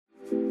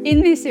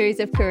In this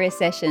series of career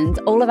sessions,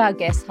 all of our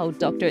guests hold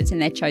doctorates in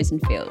their chosen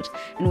field,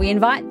 and we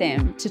invite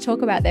them to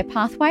talk about their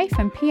pathway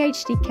from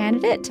PhD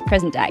candidate to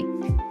present day.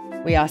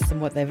 We ask them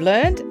what they've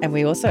learned, and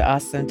we also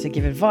ask them to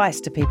give advice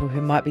to people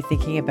who might be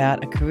thinking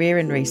about a career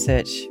in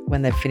research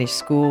when they've finished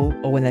school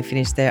or when they've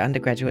finished their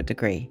undergraduate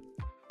degree.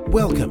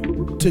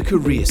 Welcome to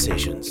Career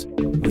Sessions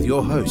with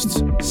your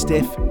hosts,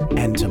 Steph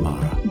and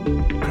Tamara.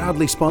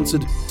 Proudly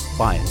sponsored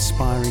by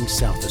Inspiring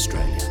South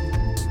Australia.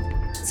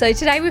 So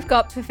today we've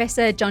got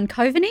Professor John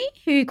Coveney,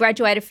 who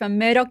graduated from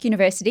Murdoch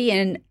University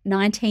in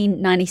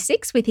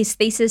 1996 with his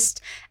thesis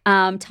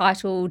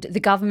titled The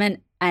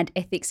Government and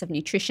Ethics of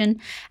Nutrition.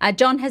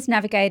 John has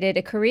navigated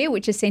a career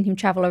which has seen him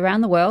travel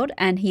around the world,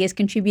 and he has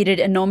contributed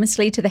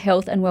enormously to the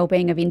health and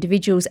wellbeing of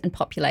individuals and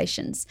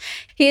populations.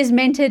 He has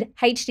mentored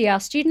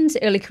HDR students,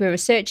 early career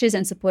researchers,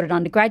 and supported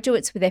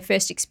undergraduates with their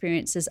first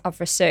experiences of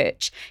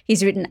research.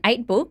 He's written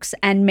 8 books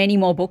and many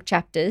more book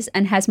chapters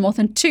and has more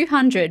than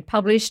 200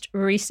 published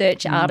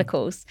research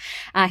articles.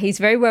 He's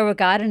very well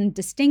regarded and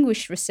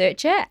distinguished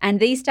researcher, and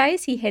these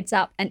days he heads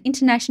up an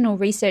international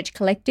research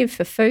collective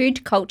for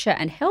food, culture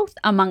and health,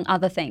 among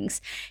other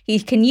things. He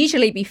can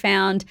usually be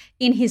found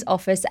in his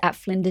office at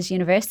Flinders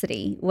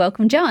University.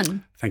 Welcome,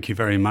 John. Thank you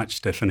very much,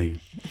 Stephanie.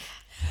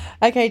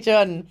 Okay,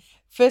 John,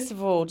 first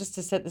of all, just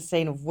to set the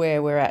scene of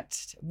where we're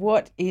at,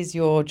 what is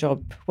your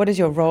job? What is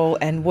your role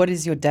and what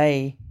is your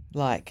day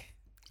like?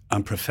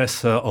 I'm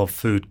Professor of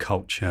Food,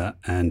 Culture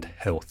and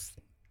Health.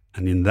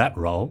 And in that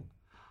role,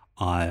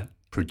 I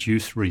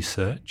produce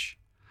research,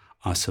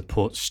 I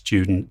support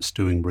students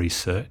doing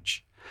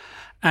research,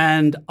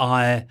 and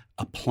I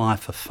apply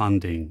for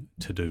funding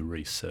to do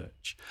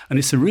research. And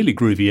it's a really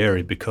groovy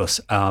area because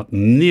our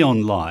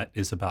neon light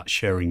is about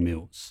sharing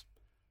meals.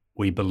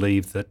 We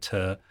believe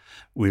that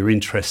we're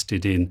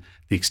interested in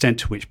the extent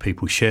to which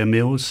people share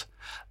meals,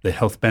 the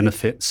health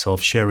benefits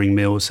of sharing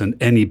meals, and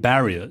any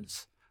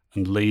barriers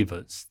and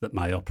levers that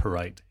may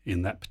operate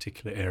in that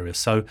particular area.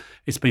 So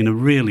it's been a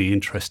really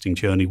interesting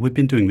journey. We've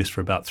been doing this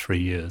for about 3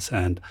 years,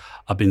 and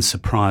I've been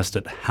surprised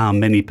at how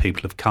many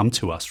people have come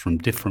to us from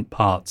different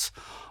parts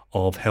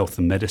of health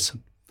and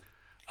medicine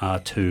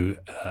to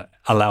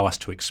allow us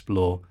to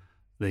explore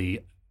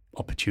the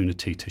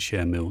opportunity to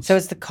share meals. So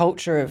it's the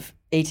culture of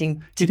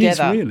eating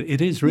together.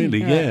 It is really,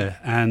 yeah.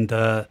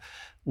 And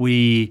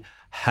we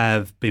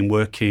have been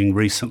working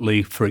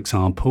recently, for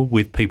example,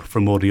 with people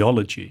from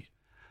audiology,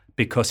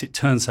 because it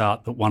turns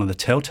out that one of the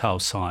telltale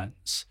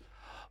signs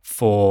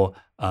for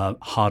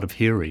hard of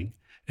hearing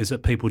is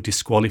that people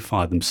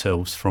disqualify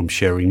themselves from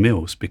sharing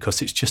meals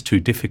because it's just too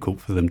difficult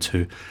for them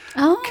to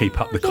keep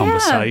up the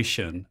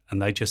conversation,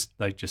 and they just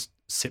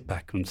sit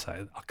back and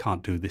say, I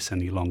can't do this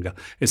any longer.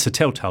 It's a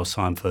telltale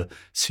sign for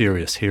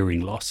serious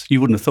hearing loss. You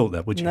wouldn't have thought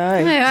that, would you?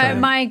 No.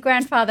 My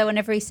grandfather,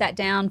 whenever he sat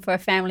down for a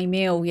family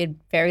meal, we had a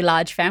very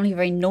large family,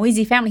 very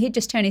noisy family, he'd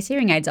just turn his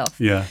hearing aids off.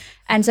 Yeah.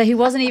 And so he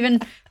wasn't even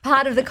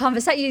part of the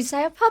conversation. You'd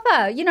say,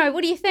 Papa,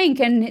 what do you think?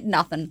 And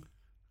nothing.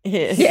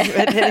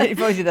 Yeah. He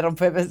probably did that on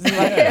purpose.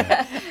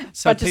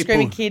 So bunch of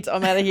screaming kids,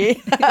 I'm out of here.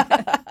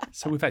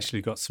 So we've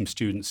actually got some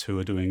students who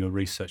are doing a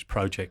research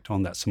project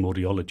on that, some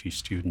audiology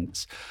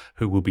students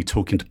who will be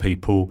talking to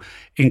people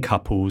in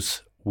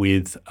couples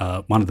with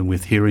one of them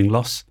with hearing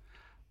loss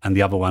and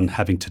the other one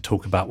having to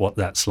talk about what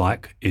that's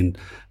like in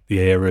the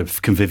area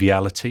of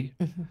conviviality,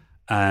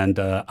 and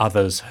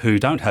others who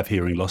don't have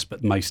hearing loss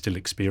but may still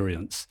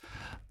experience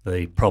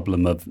the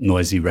problem of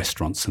noisy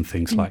restaurants and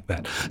things like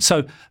that.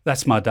 So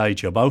that's my day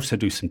job. I also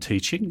do some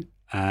teaching,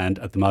 and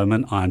at the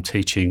moment I'm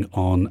teaching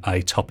on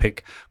a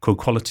topic called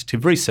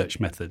qualitative research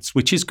methods,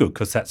 which is good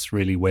because that's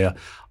really where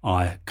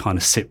I kind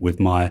of sit with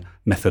my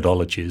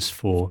methodologies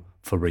for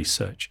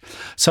research.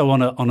 So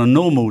on a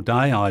normal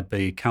day, I'd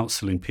be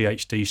counselling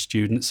PhD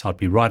students, I'd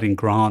be writing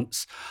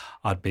grants,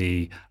 I'd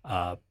be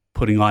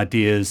putting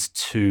ideas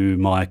to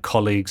my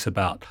colleagues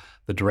about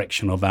the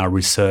direction of our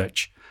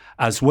research,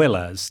 as well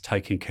as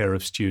taking care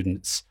of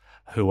students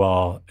who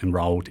are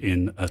enrolled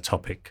in a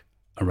topic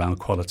around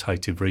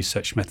qualitative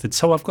research methods.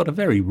 So I've got a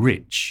very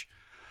rich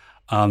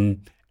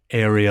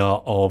area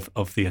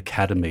of the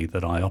academy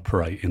that I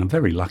operate in. I'm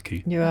very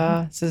lucky. You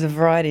are. So the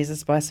variety is a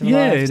spice of life.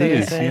 Yeah, it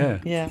is,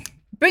 yeah.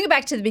 Bring it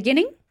back to the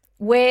beginning,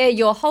 where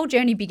your whole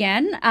journey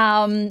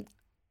began.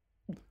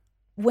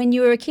 When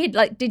you were a kid,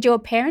 did your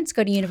parents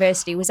go to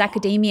university? Was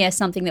academia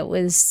something that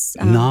was...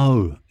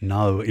 No.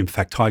 In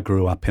fact, I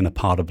grew up in a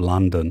part of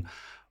London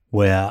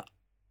where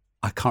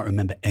I can't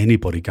remember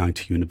anybody going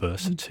to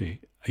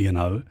university,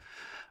 It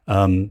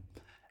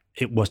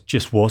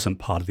wasn't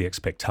part of the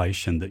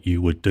expectation that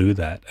you would do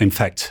that. In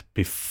fact,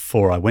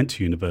 before I went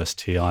to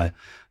university, I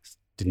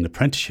did an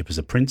apprenticeship as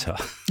a printer.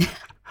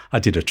 I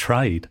did a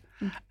trade.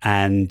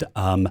 And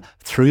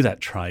through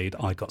that trade,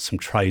 I got some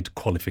trade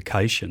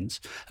qualifications,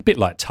 a bit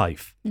like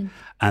TAFE.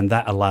 And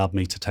that allowed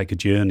me to take a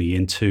journey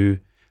into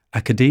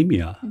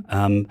academia.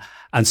 And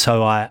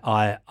so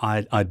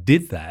I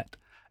did that.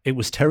 It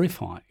was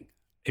terrifying.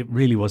 It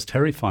really was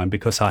terrifying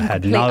because I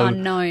had no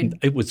unknown.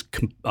 I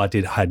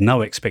had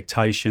no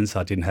expectations.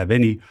 I didn't have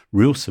any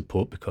real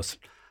support because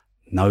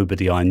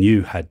nobody I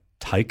knew had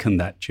taken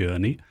that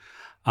journey.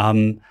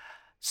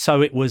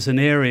 So it was an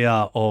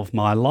area of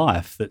my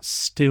life that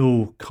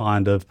still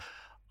kind of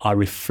I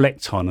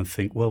reflect on and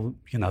think, well,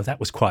 that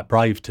was quite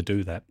brave to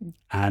do that.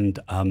 And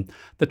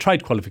the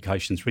trade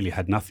qualifications really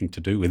had nothing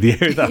to do with the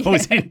area that I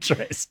was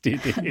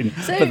interested in,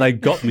 but they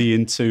got me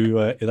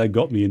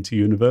into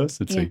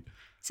university. Yeah.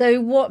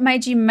 So what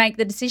made you make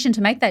the decision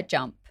to make that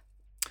jump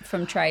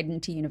from trade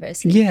into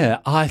university? Yeah,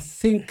 I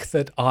think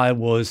that I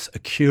was a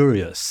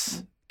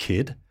curious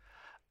kid.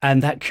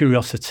 And that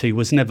curiosity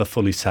was never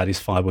fully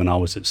satisfied when I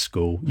was at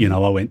school.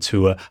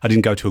 I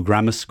didn't go to a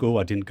grammar school.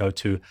 I didn't go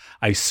to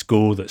a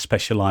school that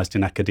specialised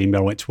in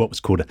academia. I went to what was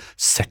called a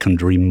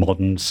secondary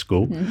modern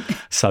school.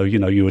 So,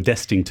 you were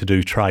destined to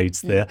do trades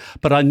there.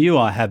 But I knew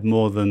I had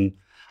more than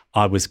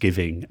I was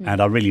giving,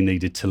 and I really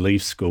needed to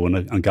leave school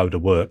and go to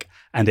work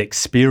and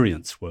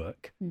experience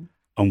work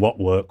and what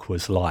work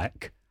was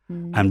like,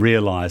 and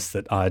realise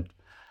that I'd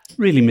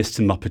really missed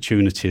some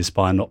opportunities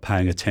by not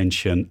paying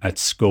attention at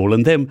school.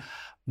 And then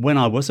when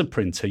I was a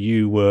printer,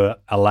 you were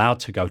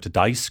allowed to go to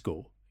day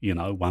school,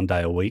 1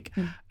 day a week,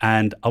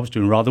 and I was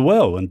doing rather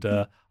well. And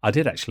I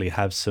did actually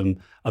have some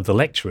of the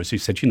lecturers who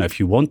said, if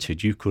you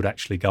wanted, you could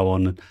actually go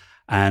on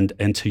and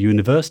enter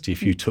university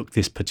if you took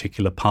this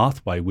particular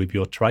pathway with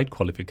your trade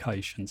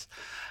qualifications.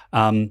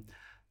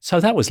 So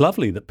that was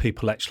lovely that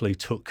people actually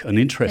took an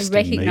interest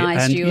in me.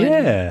 Recognised you.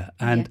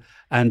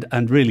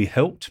 And really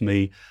helped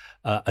me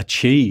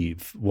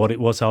achieve what it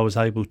was I was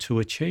able to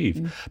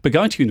achieve. But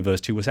going to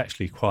university was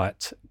actually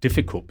quite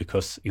difficult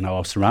because, I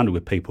was surrounded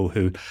with people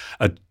who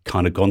had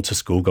kind of gone to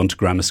school, gone to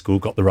grammar school,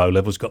 got their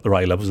O-levels, got their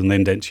A-levels, and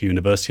then went to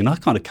university. And I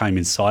kind of came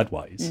in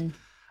sideways.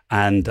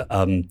 And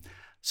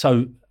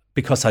so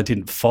because I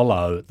didn't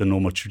follow the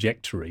normal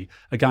trajectory,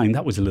 again,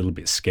 that was a little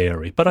bit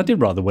scary. But I did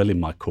rather well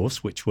in my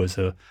course, which was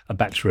a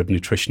Bachelor of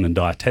Nutrition and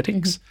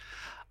Dietetics.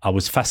 I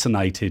was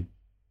fascinated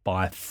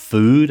by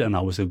food, and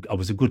I was a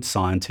good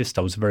scientist.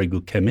 I was a very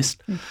good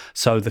chemist.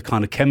 So the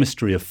kind of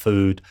chemistry of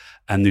food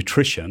and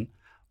nutrition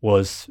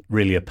was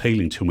really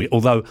appealing to me.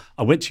 Although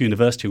I went to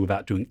university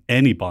without doing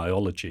any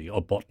biology or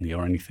botany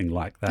or anything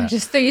like that. You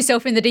just threw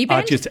yourself in the deep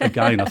end?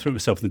 I threw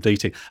myself in the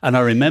deep end. And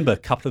I remember a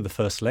couple of the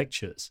first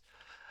lectures,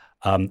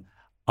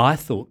 I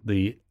thought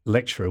the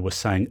lecturer was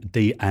saying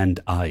D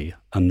and A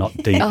and not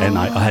DNA.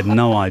 I had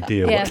no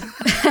idea what...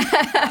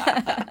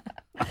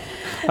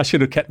 I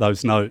should have kept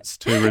those notes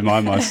to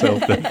remind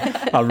myself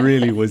that I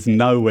really was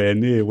nowhere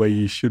near where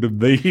you should have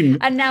been.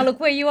 And now look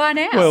where you are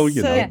now. Well,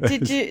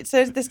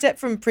 So the step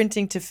from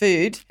printing to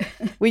food,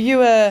 were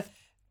you a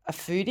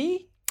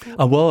foodie?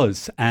 I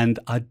was, and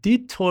I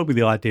did toy with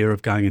the idea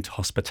of going into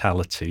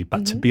hospitality,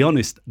 but to be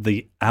honest,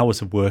 the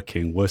hours of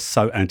working were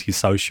so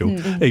antisocial.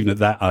 Even at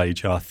that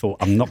age, I thought,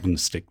 I'm not going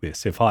to stick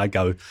this. If I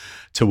go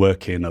to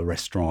work in a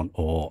restaurant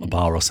or a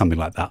bar or something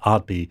like that,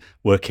 I'd be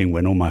working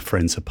when all my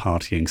friends are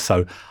partying.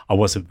 So I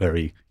wasn't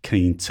very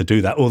keen to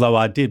do that, although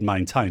I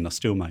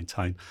still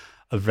maintain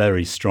a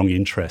very strong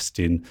interest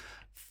in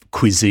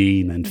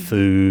cuisine and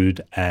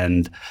food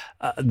and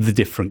the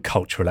different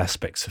cultural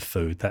aspects of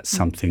food. That's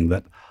something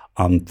that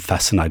I'm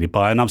fascinated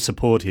by, and I'm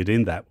supported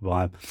in that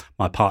by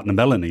my partner,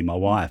 Melanie, my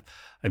wife.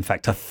 In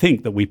fact, I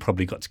think that we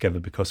probably got together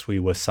because we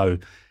were so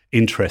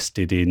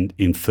interested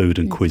in food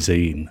and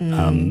cuisine.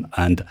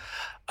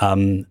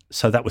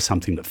 So that was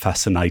something that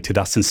fascinated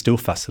us and still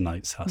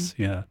fascinates us,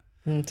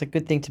 It's a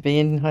good thing to be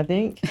in, I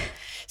think.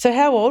 So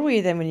how old were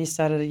you then when you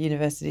started at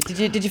university?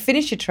 Did you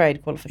finish your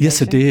trade qualification?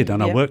 Yes, I did,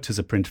 and I worked as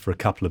a printer for a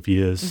couple of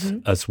years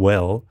as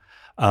well.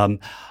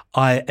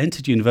 I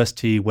entered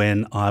university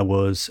when I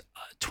was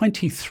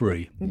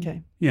 23.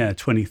 Okay. Yeah,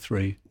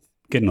 23,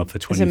 getting on for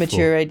 24. It's a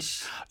mature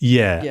age.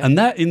 Yeah, and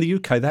that in the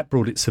UK, that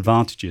brought its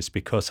advantages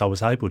because I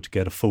was able to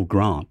get a full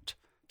grant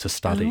to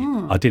study.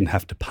 I didn't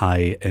have to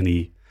pay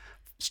any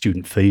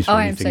student fees or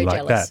anything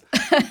like that.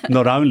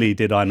 Not only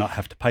did I not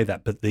have to pay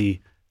that, but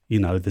the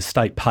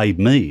state paid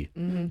me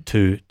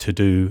to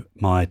do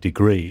my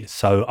degree.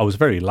 So I was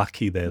very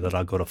lucky there that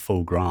I got a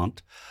full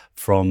grant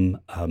from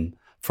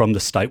the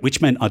state,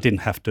 which meant I didn't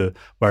have to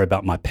worry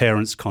about my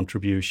parents'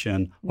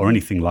 contribution or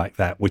anything like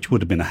that, which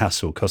would have been a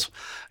hassle because,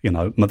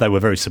 they were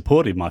very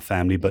supportive, my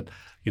family, but,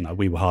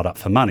 we were hard up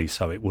for money,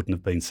 so it wouldn't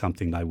have been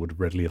something they would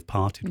readily have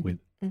parted with.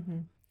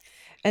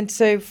 And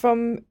so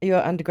from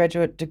your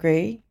undergraduate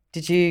degree,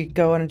 did you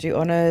go on and do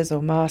honours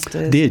or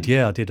masters? I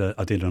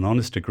did an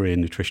honours degree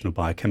in nutritional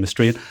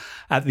biochemistry. And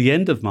at the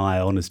end of my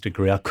honours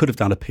degree, I could have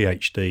done a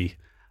PhD,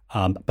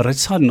 but I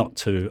decided not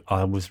to.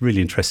 I was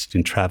really interested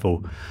in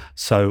travel.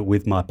 So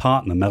with my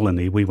partner,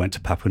 Melanie, we went to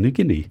Papua New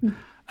Guinea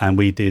and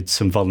we did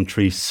some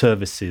voluntary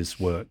services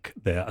work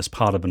there as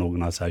part of an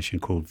organisation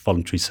called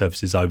Voluntary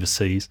Services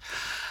Overseas.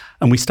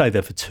 And we stayed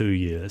there for 2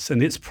 years.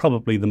 And it's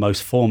probably the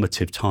most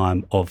formative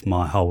time of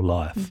my whole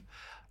life,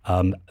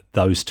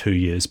 those 2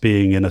 years,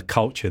 being in a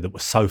culture that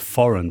was so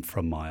foreign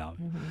from my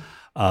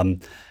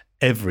own.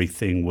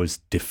 Everything was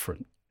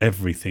different.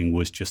 everything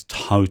was just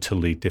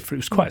totally different.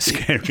 It was quite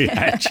scary,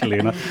 actually.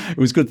 And it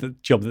was good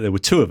job that there were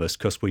two of us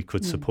because we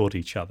could support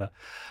each other.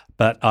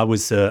 But I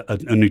was a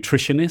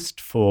nutritionist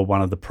for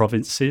one of the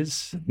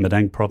provinces,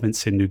 Madang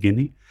province in New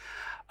Guinea.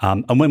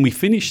 And when we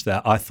finished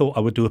that, I thought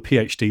I would do a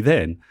PhD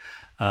then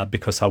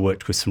because I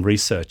worked with some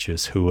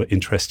researchers who were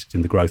interested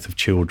in the growth of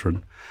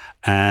children.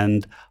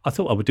 And I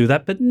thought I would do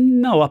that. But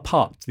no, I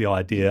parked the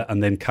idea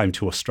and then came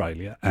to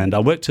Australia. And I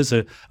worked as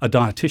a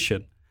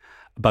dietitian,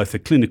 both a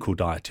clinical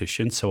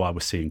dietitian, so I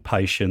was seeing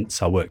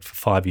patients. I worked for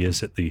 5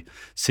 years at the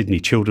Sydney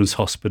Children's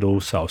Hospital,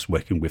 so I was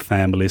working with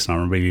families, and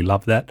I really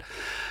loved that.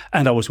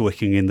 And I was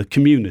working in the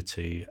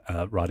community,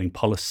 writing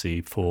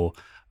policy for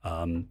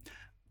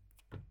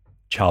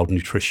child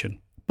nutrition.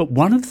 But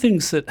one of the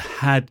things that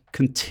had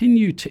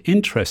continued to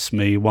interest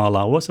me while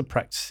I was a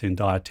practicing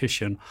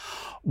dietitian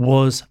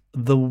was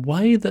the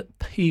way that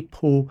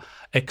people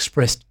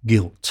expressed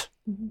guilt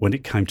when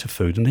it came to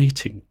food and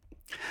eating.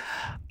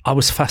 I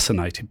was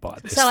fascinated by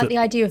this. So like the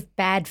idea of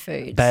bad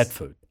foods. Bad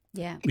food.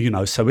 Yeah.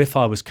 So if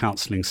I was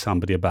counselling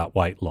somebody about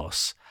weight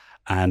loss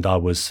and I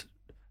was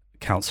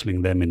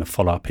counselling them in a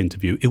follow-up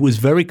interview, it was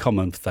very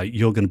common to say,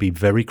 you're going to be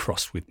very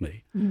cross with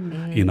me.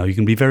 Mm. You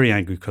can be very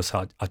angry because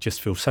I just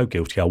feel so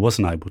guilty. I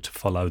wasn't able to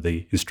follow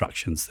the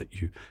instructions that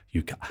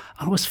you got.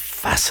 I was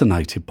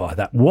fascinated by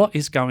that. What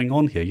is going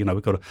on here?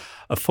 We've got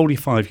a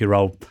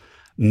 45-year-old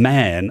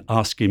man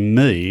asking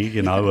me,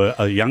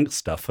 a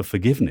youngster for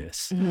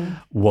forgiveness. Mm-hmm.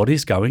 What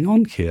is going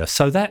on here?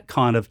 So that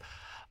kind of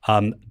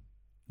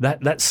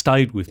that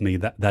stayed with me,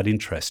 that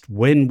interest.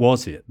 When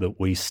was it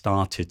that we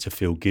started to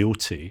feel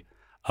guilty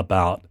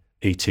about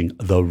eating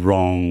the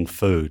wrong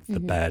food, the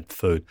bad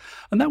food?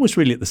 And that was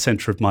really at the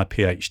centre of my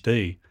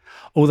PhD.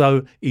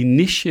 Although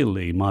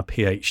initially my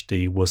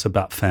PhD was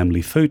about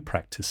family food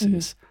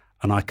practices,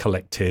 and I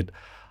collected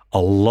a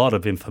lot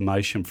of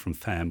information from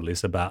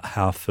families about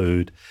how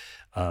food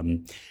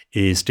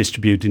is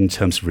distributed in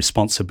terms of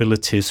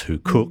responsibilities, who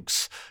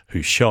cooks,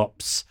 who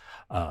shops,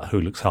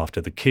 who looks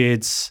after the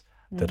kids,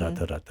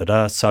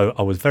 So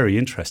I was very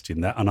interested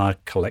in that, and I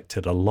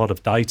collected a lot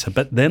of data.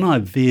 But then I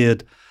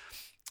veered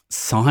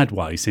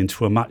sideways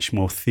into a much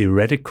more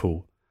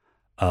theoretical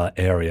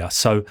area.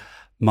 So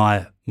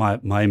my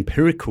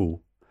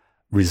empirical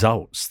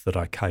results that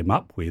I came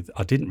up with,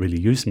 I didn't really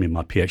use them in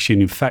my PhD.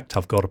 And in fact,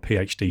 I've got a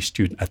PhD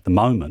student at the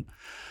moment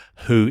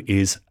who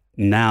is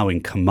now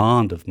in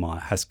command of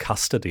has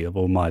custody of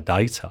all my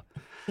data.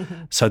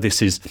 So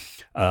this is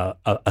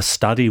a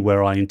study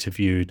where I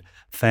interviewed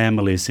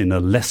families in a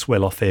less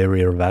well-off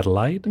area of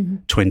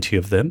Adelaide, 20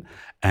 of them,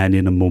 and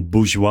in a more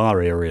bourgeois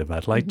area of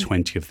Adelaide,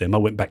 20 of them. I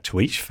went back to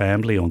each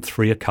family on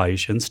 3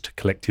 occasions to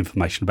collect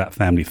information about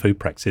family food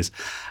practices,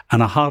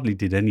 and I hardly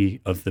did any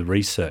of the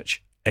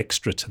research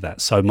extra to that.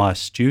 So my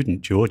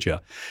student,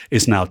 Georgia,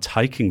 is now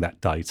taking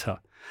that data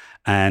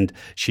and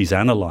she's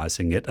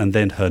analysing it, and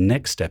then her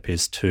next step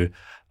is to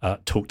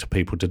talk to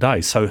people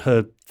today. So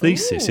her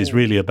thesis is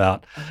really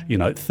about,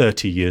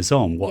 30 years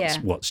on,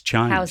 what's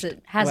changed. How's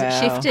it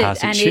shifted?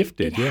 How's it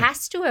shifted? It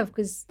has to have,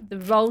 because the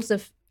roles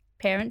of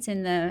parents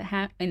in the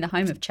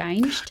home have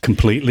changed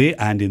completely.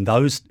 And in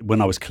those,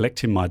 when I was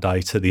collecting my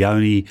data, the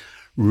only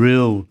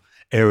real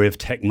area of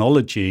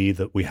technology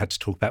that we had to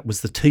talk about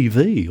was the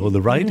TV or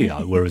the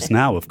radio, whereas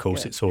now, of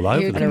course, it's all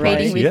over the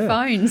place. Reading with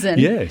phones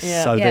and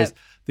there's.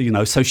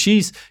 So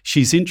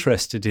she's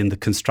interested in the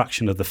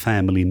construction of the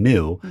family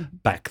meal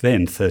back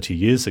then, 30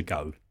 years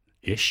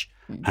ago-ish,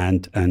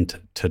 and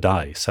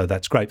today. So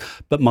that's great.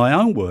 But my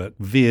own work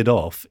veered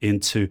off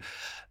into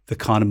the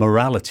kind of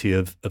morality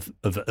of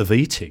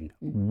eating.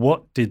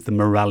 What did the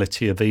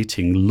morality of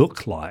eating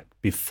look like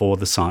before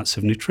the science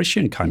of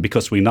nutrition came?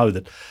 Because we know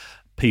that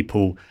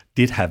people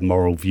did have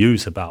moral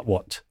views about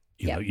what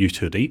you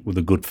should eat, with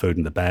the good food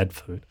and the bad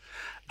food.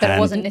 But it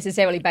wasn't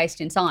necessarily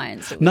based in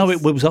science. It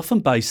was often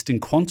based in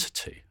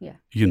quantity.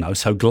 Yeah.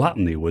 So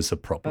gluttony was a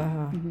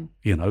problem.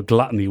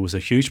 Gluttony was a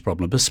huge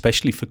problem,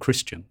 especially for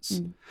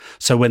Christians.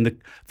 So when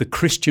the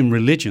Christian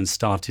religion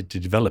started to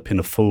develop in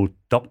a full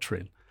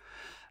doctrine,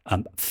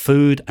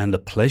 food and the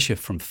pleasure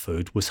from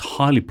food was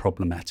highly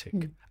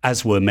problematic,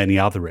 as were many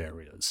other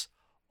areas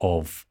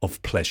of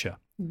pleasure.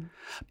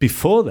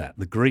 Before that,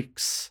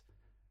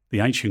 the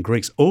ancient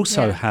Greeks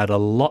also had a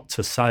lot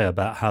to say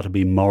about how to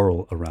be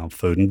moral around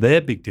food, and their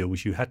big deal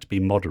was you had to be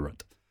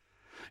moderate.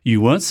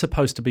 You weren't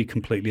supposed to be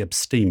completely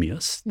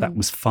abstemious. That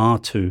was far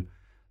too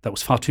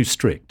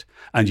strict.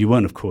 And you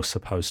weren't, of course,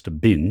 supposed to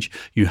binge.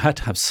 You had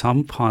to have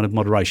some kind of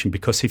moderation,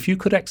 because if you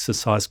could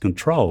exercise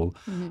control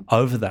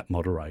over that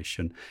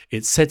moderation,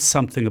 it said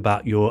something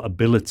about your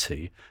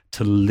ability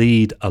to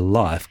lead a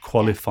life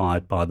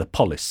qualified by the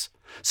polis.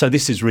 So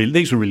these were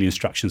really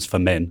instructions for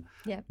men.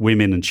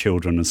 Women and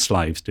children and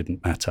slaves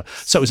didn't matter.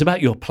 So it was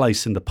about your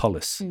place in the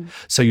polis.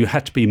 So you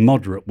had to be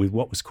moderate with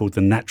what was called the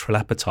natural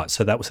appetite.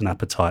 So that was an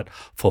appetite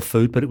for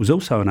food, but it was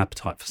also an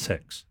appetite for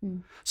sex.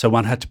 So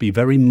one had to be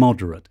very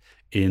moderate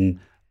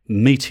in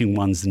meeting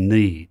one's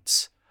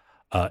needs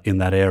in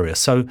that area.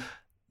 So,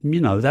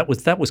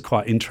 that was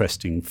quite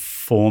interesting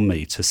for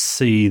me to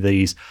see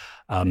these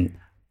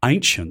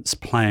ancients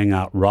playing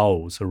out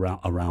roles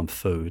around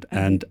food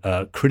and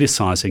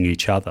criticising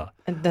each other.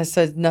 And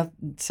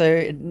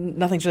so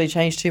nothing's really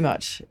changed too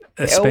much.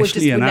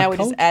 Especially in our now we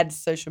just add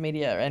social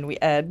media and we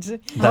add.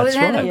 That's now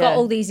right. they've got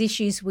all these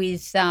issues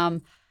with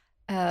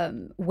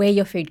where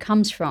your food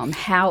comes from,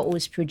 how it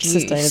was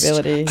produced.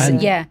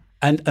 Sustainability.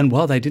 And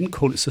while they didn't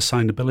call it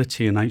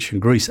sustainability in ancient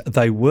Greece,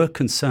 they were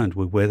concerned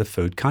with where the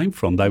food came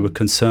from. They were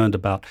concerned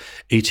about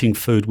eating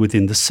food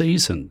within the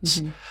seasons.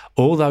 Mm-hmm.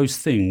 All those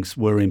things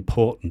were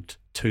important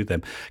to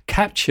them,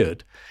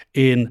 captured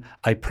in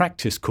a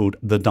practice called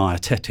the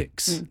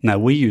dietetics. Mm. Now,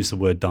 we use the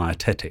word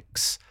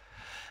dietetics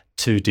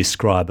to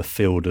describe a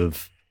field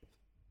of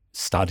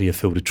study, a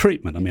field of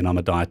treatment. I mean, I'm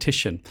a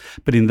dietitian.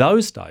 But in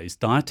those days,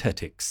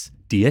 dietetics,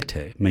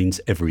 diete, means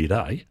every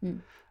day.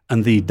 Mm.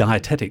 And the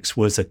dietetics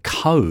was a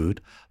code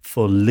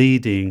for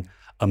leading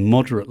a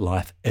moderate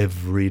life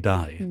every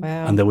day.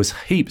 Wow. And there was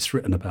heaps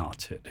written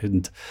about it.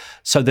 And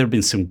so there have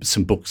been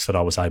some books that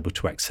I was able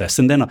to access.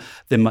 And then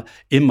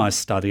in my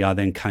study, I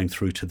then came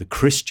through to the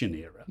Christian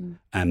era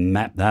and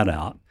mapped that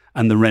out,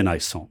 and the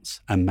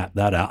Renaissance and mapped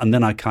that out. And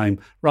then I came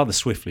rather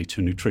swiftly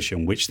to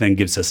nutrition, which then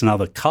gives us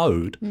another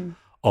code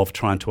of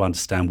trying to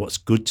understand what's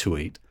good to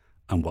eat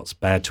and what's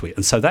bad to eat.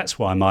 And so that's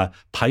why my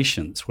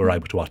patients were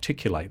able to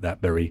articulate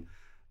that very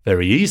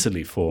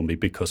easily for me,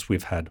 because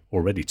we've had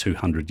already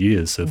 200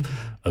 years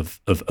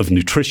of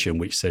nutrition,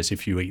 which says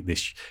if you eat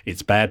this,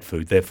 it's bad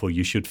food, therefore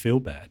you should feel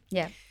bad.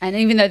 Yeah, and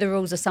even though the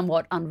rules are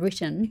somewhat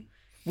unwritten,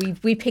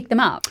 we pick them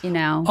up, you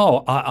know.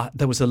 Oh,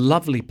 there was a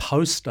lovely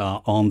poster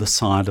on the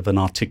side of an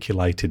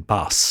articulated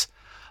bus,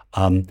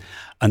 and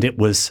it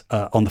was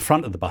on the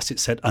front of the bus, it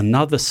said,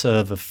 "Another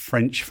serve of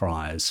French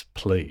fries,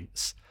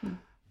 please."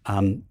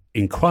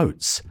 In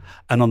quotes,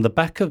 and on the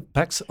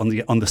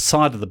on the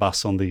side of the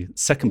bus, on the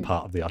second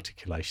part of the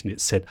articulation,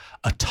 it said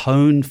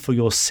 "atone for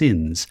your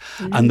sins,"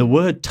 and the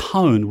word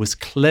 "tone" was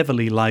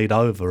cleverly laid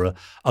over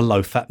a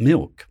low-fat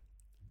milk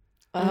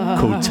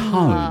called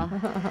Tone.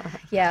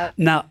 Yeah.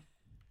 Now,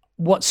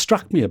 what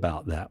struck me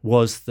about that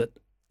was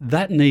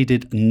that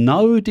needed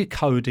no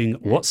decoding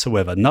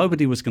whatsoever.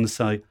 Nobody was going to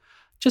say,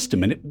 "Just a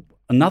minute,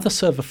 another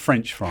serve of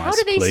French fries,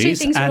 How are these please, two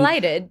things and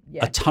related?"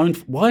 Yeah. atone.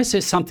 Why is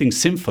there something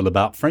sinful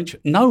about French?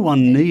 No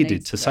one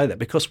needed to say that,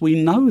 because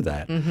we know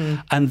that. Mm-hmm.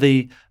 And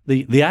the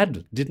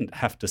ad didn't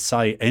have to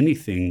say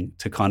anything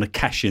to kind of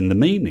cash in the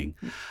meaning.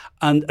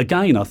 And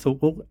again, I thought,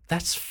 well,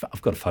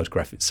 I've got to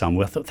photograph it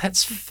somewhere. I thought,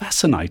 that's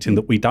fascinating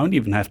that we don't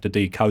even have to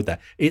decode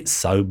that. It's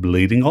so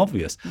bleeding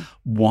obvious.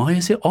 Why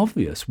is it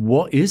obvious?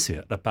 What is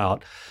it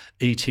about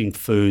eating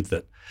food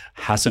that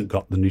hasn't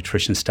got the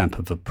nutrition stamp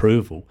of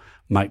approval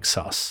makes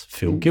us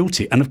feel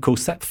guilty? And of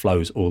course, that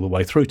flows all the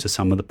way through to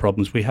some of the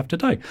problems we have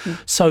today.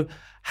 So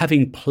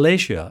having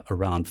pleasure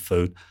around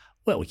food,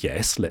 well,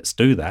 yes, let's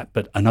do that.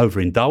 But an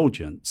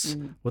overindulgence,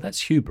 well,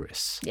 that's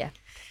hubris. Yeah.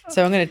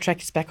 So I'm going to track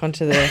us back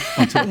onto the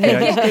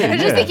PhD. I'm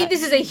just thinking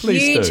this is a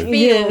Please huge do.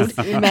 field.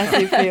 Yes,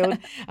 massive field.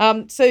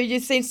 So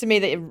it seems to me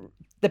that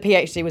the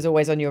PhD was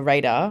always on your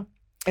radar.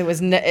 It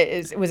wasn't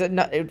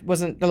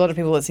a lot of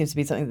people. It seems to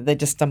be something that they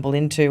just stumble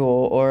into,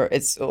 or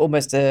it's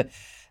almost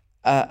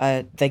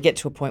they get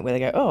to a point where they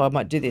go, "Oh, I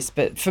might do this."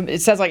 But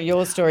it sounds like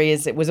your story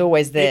is it was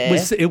always there.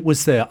 It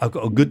was there. I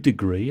got a good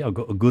degree. I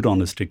got a good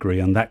honours degree,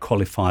 and that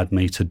qualified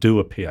me to do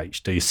a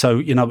PhD. So,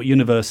 at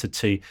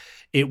university,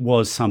 it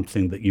was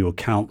something that you were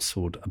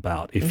counselled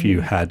about if you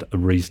had a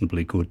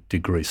reasonably good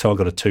degree. So I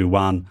got a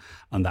 2-1,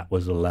 and that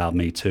was allowed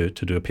me to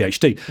do a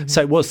PhD.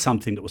 So it was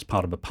something that was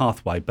part of a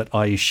pathway, but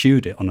I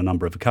eschewed it on a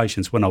number of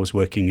occasions. When I was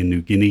working in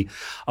New Guinea,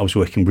 I was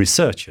working with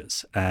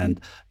researchers, and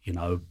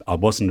I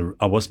wasn't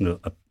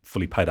a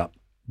fully paid up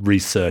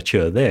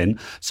researcher then,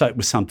 so it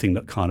was something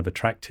that kind of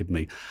attracted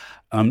me.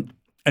 And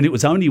it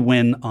was only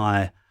when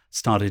I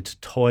started to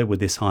toy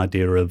with this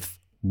idea of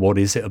what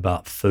is it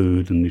about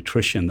food and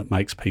nutrition that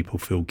makes people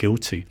feel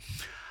guilty,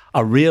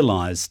 I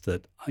realised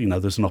that,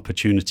 there's an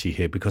opportunity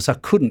here, because I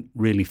couldn't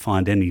really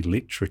find any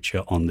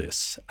literature on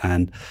this.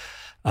 And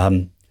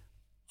I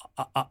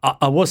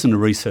wasn't a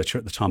researcher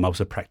at the time, I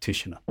was a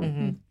practitioner.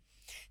 Mm-hmm.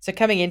 So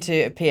coming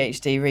into a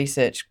PhD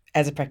research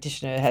as a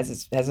practitioner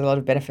has a lot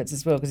of benefits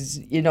as well, because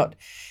you're not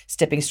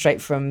stepping straight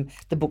from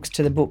the books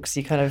to the books.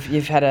 You've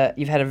had a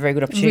very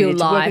good opportunity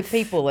to work with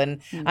people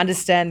and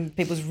understand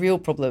people's real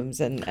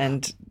problems.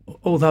 And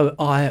although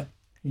I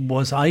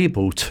was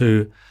able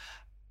to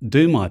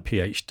do my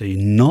PhD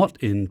not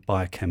in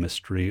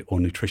biochemistry or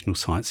nutritional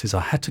sciences,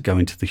 I had to go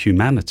into the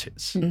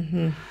humanities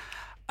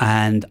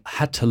and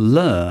had to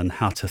learn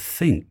how to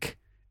think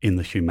in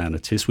the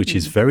humanities, which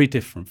is very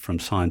different from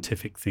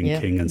scientific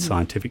thinking and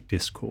scientific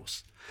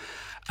discourse,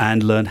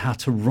 and learn how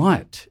to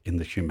write in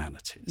the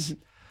humanities.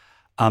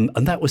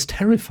 And that was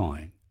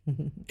terrifying.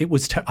 It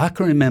was. I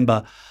can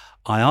remember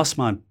I asked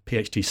my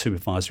PhD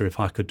supervisor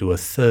if I could do a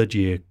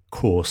third-year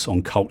course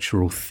on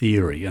cultural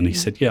theory, and he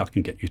said, "Yeah, I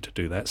can get you to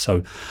do that."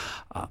 So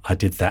I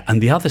did that,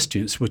 and the other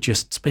students were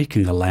just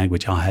speaking a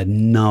language I had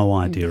no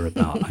idea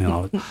about.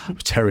 I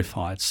was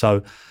terrified.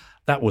 So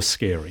that was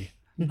scary.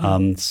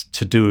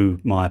 to do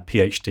my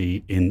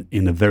PhD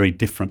in a very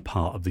different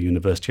part of the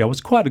university. I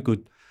was quite a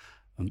good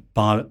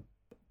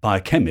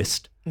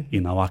biochemist.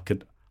 You know, I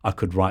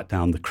could write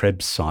down the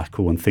Krebs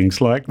cycle and things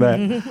like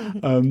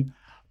that.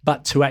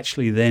 But to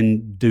actually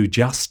then do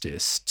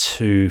justice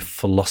to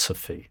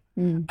philosophy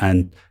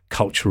and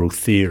cultural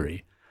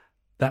theory,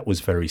 that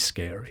was very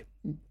scary.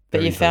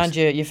 But you found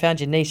your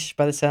niche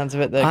by the sounds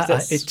of it, though.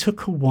 It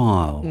took a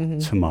while,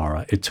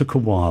 Tamara. It took a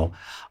while.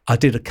 I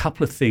did a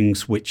couple of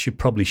things which you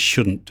probably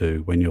shouldn't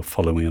do when you're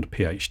following a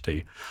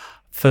PhD.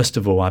 First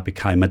of all, I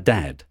became a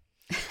dad.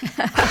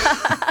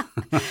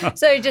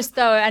 So just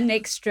throw an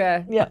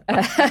extra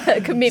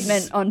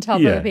commitment on top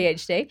of a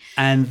PhD.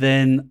 And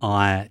then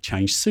I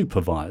changed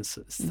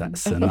supervisors.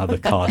 That's another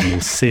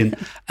cardinal sin.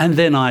 And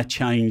then I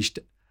changed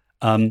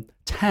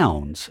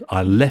towns.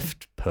 I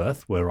left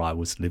Perth, where I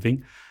was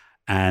living,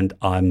 and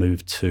I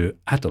moved to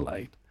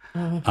Adelaide.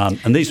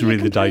 And these were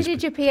really the days. You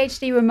did your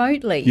PhD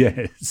remotely.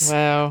 Yes.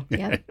 Wow.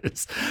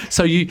 Yes.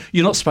 So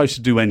you're not supposed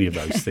to do any of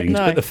those things,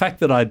 No. but the fact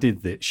that I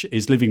did this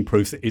is living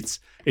proof that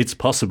it's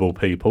possible,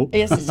 people.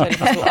 Yes, it's totally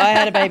possible. I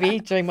had a baby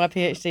during my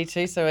PhD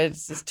too, so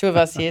it's two of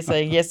us here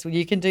saying yes, well,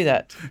 you can do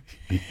that.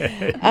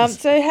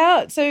 Yes.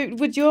 So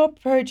would your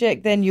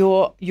project then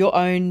your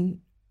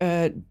own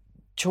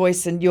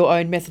choice and your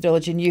own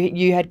methodology, and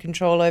you had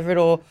control over it,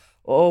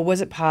 or was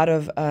it part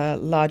of a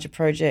larger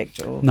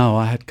project? Or? No,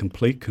 I had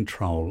complete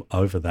control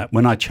over that.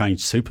 When I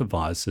changed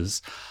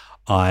supervisors,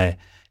 I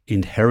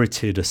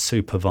inherited a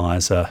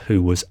supervisor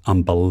who was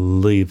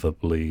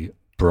unbelievably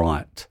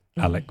bright,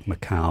 Alec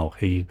McCall.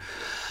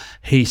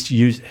 He's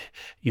used,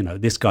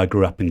 this guy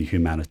grew up in the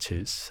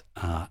humanities,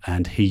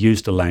 and he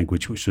used a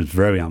language which was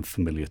very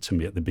unfamiliar to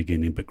me at the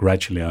beginning, but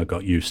gradually I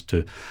got used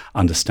to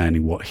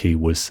understanding what he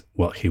was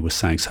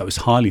saying. So it was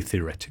highly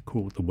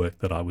theoretical, the work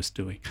that I was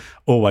doing,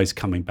 always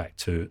coming back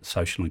to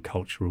social and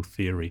cultural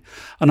theory.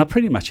 And I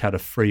pretty much had a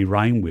free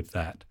rein with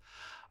that.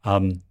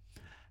 And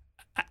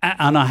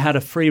I had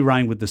a free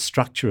rein with the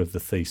structure of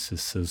the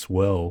thesis as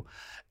well.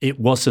 It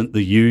wasn't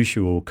the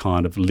usual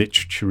kind of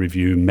literature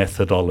review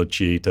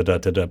methodology,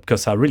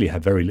 because I really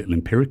had very little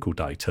empirical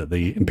data.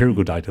 The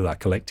empirical data that I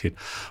collected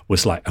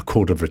was like a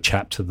quarter of a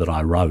chapter that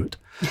I wrote.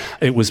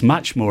 It was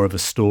much more of a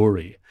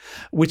story,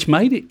 which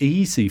made it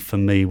easy for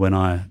me when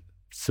I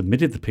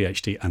submitted the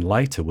PhD and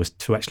later was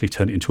to actually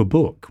turn it into a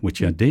book,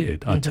 which I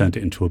did. I turned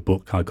it into a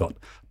book. I got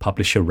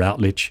publisher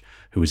Routledge,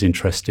 who was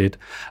interested,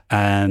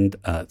 and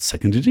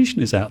second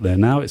edition is out there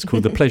now. It's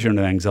called The Pleasure and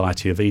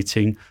Anxiety of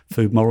Eating,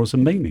 Food, Morals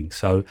and Meaning.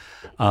 So,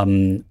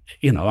 I'm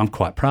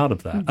quite proud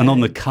of that. Okay. And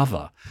on the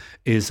cover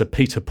is a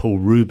Peter Paul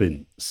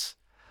Rubens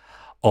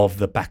of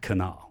the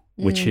Bacchanal,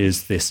 which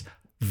is this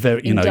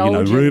very,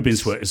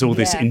 Rubens' work is all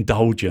this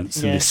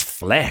indulgence and this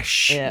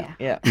flesh.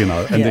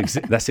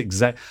 That's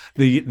exact.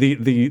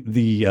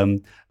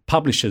 The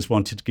publishers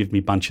wanted to give me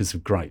bunches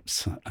of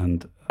grapes,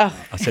 and I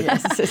said,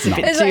 "This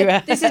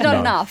is not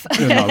enough."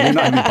 No, we're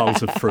not having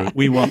bowls of fruit.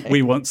 We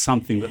want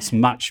something that's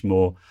much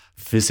more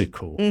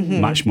physical,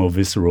 much more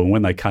visceral. And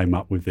when they came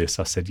up with this,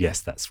 I said, "Yes,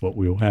 that's what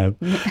we'll have."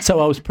 So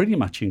I was pretty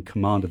much in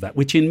command of that,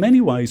 which in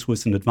many ways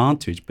was an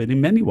advantage, but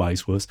in many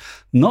ways was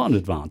not an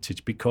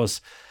advantage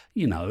because,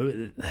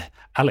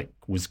 Alec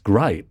was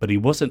great, but he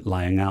wasn't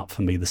laying out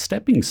for me the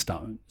stepping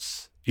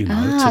stones.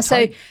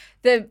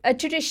 A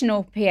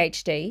traditional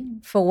PhD,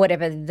 for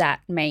whatever that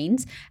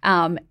means,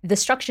 the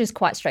structure is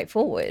quite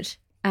straightforward.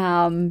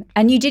 And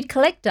you did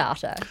collect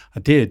data.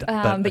 I did.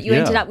 But you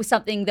ended up with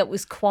something that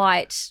was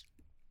quite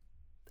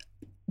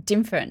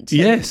different.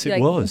 Yes,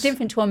 it was.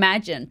 Different to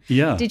imagine.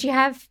 Yeah. Did you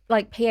have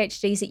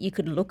PhDs that you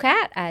could look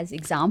at as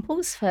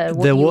examples for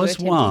what There you were was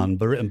attempting? one,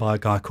 but written by a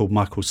guy called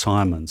Michael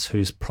Simons,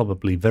 who's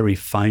probably very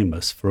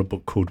famous for a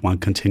book called One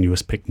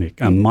Continuous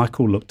Picnic. And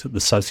Michael looked at the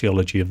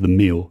sociology of the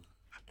meal,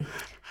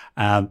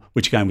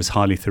 which again was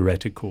highly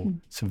theoretical.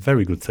 It's a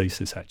very good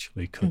thesis,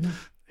 actually, because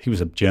he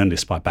was a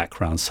journalist by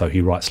background, so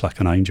he writes like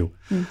an angel.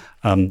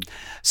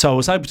 So I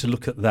was able to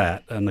look at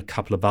that and a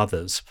couple of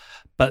others.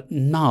 But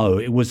no,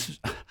 it was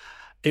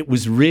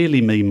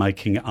really me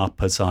making it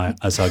up as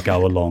I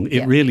go along.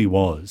 It really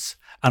was.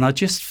 And I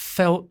just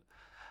felt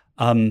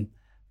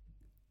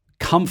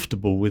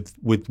comfortable with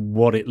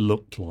what it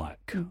looked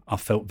like. I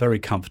felt very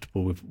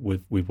comfortable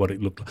with what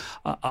it looked like.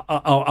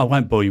 I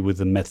won't bore you with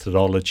the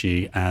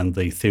methodology and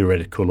the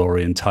theoretical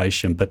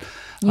orientation, but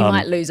you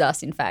might lose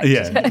us, in fact.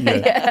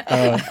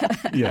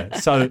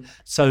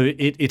 So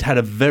it had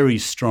a very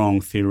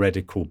strong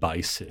theoretical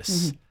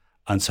basis.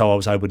 And so I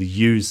was able to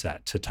use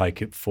that to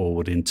take it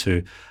forward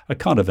into a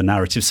kind of a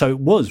narrative. So it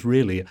was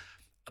really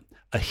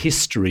a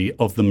history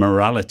of the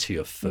morality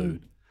of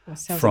food.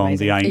 From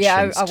amazing. The ancients.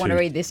 Yeah, I want to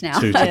read this now.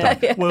 To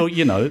today. Well,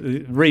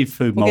 read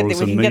Food,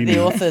 Morals and Meaning. We can get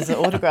the author's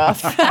autograph.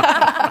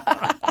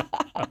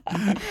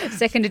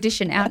 Second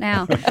edition out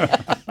now.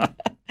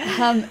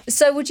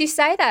 So would you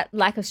say that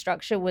lack of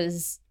structure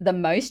was the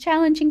most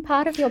challenging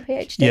part of your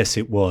PhD? Yes,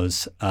 it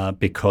was,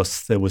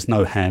 because there was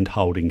no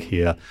hand-holding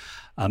here.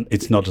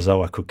 It's not as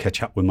though I could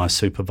catch up with my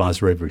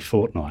supervisor every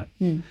fortnight.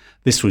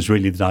 This was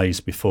really the days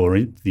before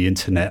the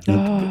internet.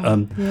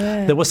 And,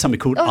 there was something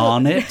called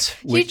ARNet,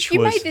 which you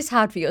made this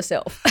hard for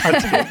yourself.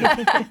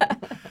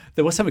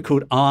 There was something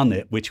called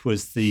ARNet, which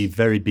was the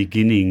very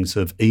beginnings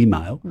of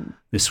email.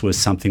 This was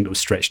something that was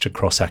stretched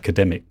across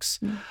academics.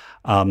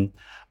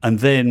 And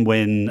then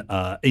when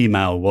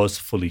email was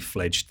fully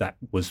fledged, that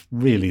was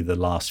really the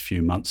last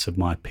few months of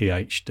my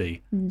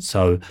PhD.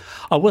 So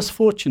I was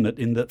fortunate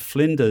in that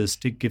Flinders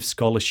did give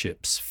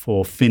scholarships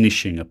for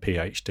finishing a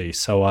PhD.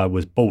 So I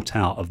was bought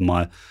out of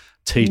my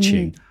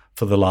teaching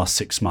for the last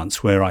 6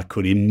 months, where I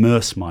could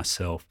immerse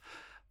myself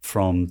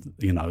from,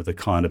 the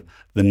kind of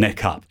the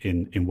neck up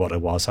in what it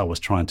was I was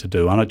trying to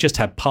do. And I just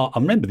had I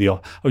remember I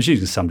was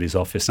using somebody's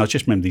office, and I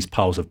just remember these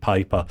piles of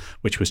paper,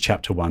 which was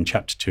chapter 1,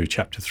 chapter 2,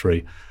 chapter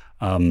 3,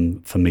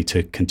 for me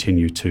to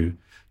continue to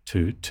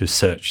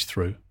search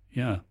through.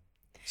 Yeah.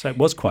 So it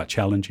was quite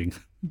challenging.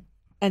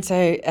 And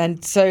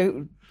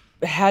so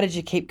how did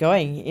you keep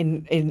going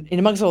in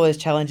amongst all those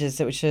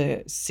challenges, which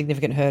are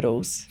significant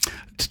hurdles?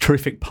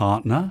 Terrific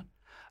partner.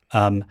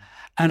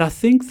 And I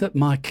think that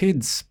my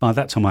kids, by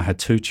that time I had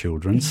 2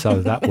 children, so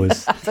that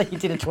was... So you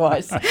did it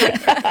twice.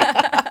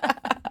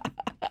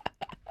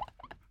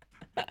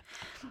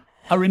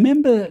 I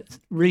remember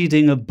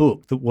reading a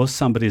book that was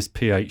somebody's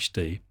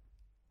PhD,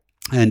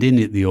 and in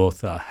it the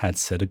author had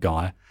said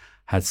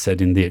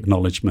in the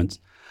acknowledgements,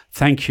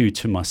 "Thank you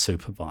to my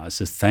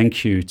supervisors,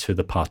 thank you to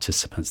the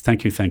participants,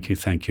 thank you, thank you,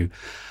 thank you.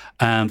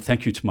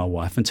 Thank you to my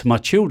wife, and to my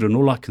children,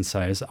 all I can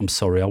say is, I'm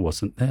sorry I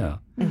wasn't there."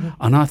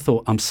 And I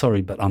thought, I'm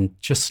sorry, but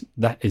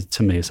that is,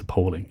 to me, is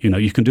appalling.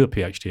 You can do a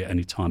PhD at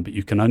any time, but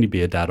you can only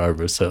be a dad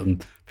over a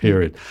certain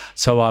period.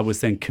 So I was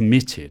then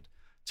committed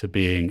to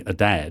being a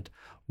dad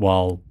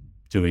while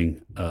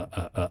doing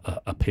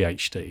a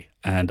PhD.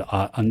 And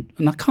I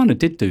kind of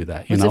did do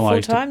that. Was it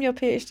full-time, your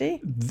PhD?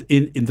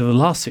 In the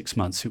last 6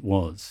 months it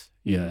was,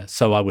 yeah.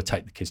 So I would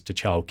take the kids to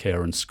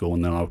childcare and school,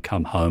 and then I would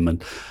come home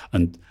and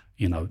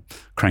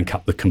crank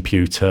up the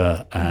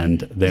computer,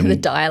 and then... The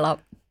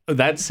dial-up.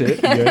 That's it,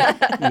 yeah,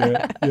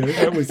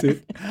 that was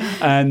it.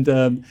 And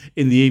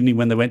in the evening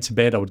when they went to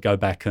bed, I would go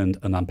back and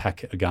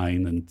unpack it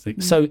again.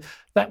 And so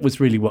that was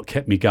really what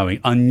kept me going.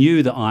 I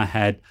knew that I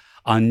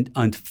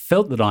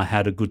felt that I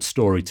had a good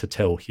story to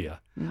tell here,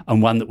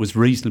 and one that was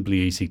reasonably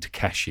easy to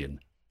cash in,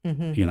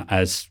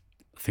 as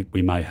I think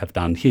we may have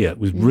done here. It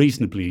was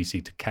reasonably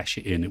easy to cash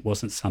it in. It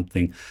wasn't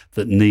something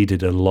that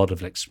needed a lot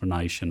of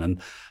explanation, and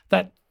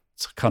that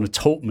kind of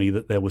taught me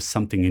that there was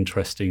something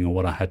interesting in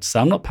what I had to say.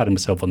 I'm not patting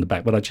myself on the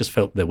back, but I just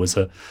felt there was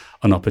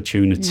an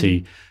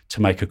opportunity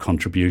to make a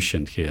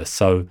contribution here.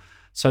 So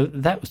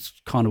that was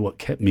kind of what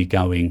kept me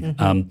going.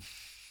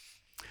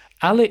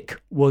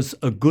 Alec was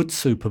a good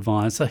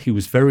supervisor. He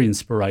was very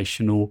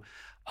inspirational.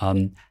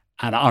 And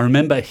I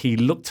remember he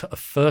looked at a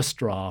first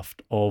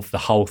draft of the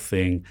whole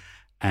thing,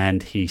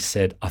 and he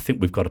said, "I think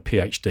we've got a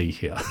PhD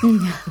here."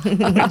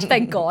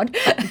 Thank God.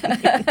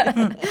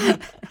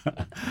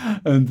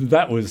 And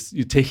that was,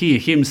 to hear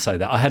him say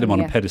that, I had him on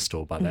a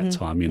pedestal by that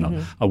time,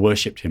 I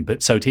worshipped him.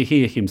 But so to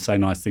hear him say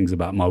nice things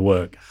about my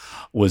work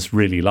was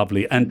really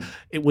lovely. And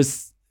I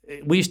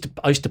used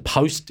to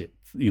post it,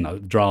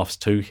 drafts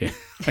to him.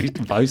 I used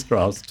to post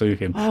drafts to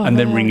him and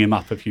then ring him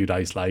up a few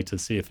days later,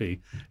 see if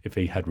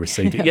he had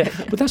received it. Yeah,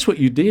 but that's what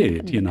you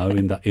did,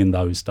 in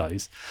those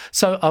days.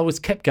 So I was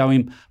kept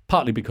going,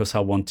 partly because I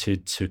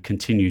wanted to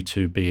continue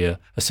to be a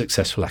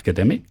successful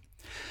academic,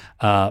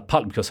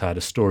 partly because I had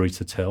a story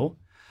to tell,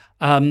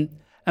 and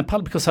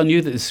partly because I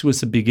knew that this was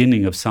the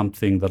beginning of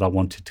something that I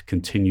wanted to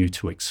continue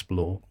to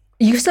explore.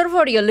 You sort of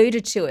already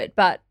alluded to it,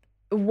 but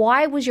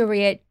why was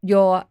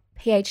your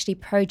PhD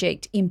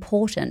project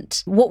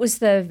important? What was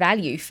the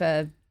value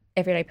for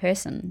everyday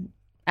person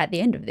at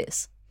the end of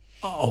this?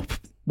 Oh,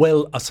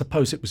 well, I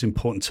suppose it was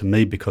important to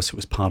me because it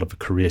was part of a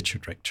career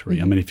trajectory.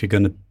 I mean, if you're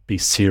going to be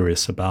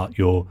serious about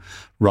your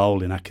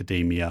role in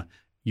academia,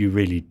 you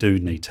really do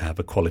need to have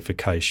a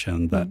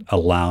qualification that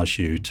allows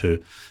you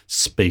to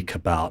speak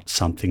about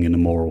something in a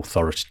more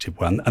authoritative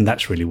way. And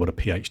that's really what a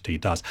PhD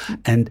does.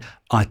 And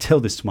I tell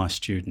this to my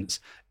students.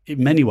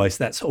 In many ways,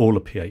 that's all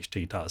a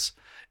PhD does.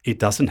 It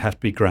doesn't have to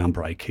be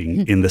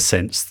groundbreaking in the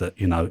sense that,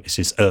 it's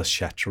just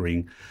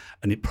earth-shattering,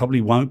 and it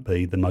probably won't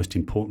be the most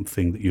important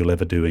thing that you'll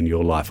ever do in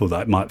your life,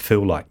 although it might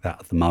feel like that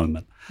at the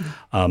moment.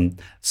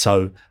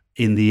 So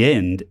in the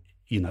end,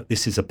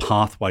 this is a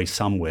pathway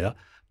somewhere.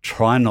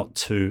 Try not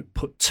to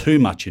put too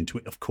much into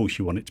it. Of course,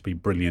 you want it to be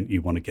brilliant.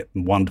 You want to get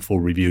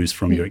wonderful reviews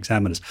from your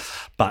examiners.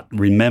 But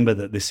remember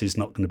that this is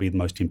not going to be the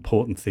most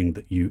important thing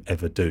that you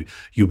ever do.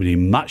 You'll be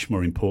doing much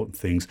more important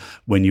things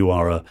when you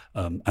are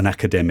an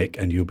academic,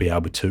 and you'll be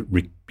able to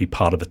be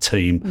part of a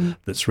team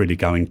that's really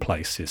going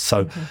places.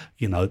 So,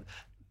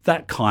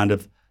 that kind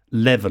of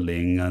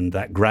leveling and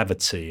that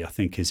gravity, I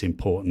think, is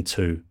important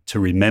to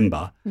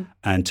remember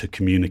and to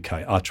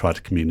communicate. I try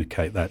to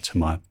communicate that to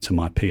my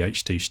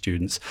PhD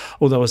students.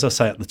 Although, as I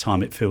say, at the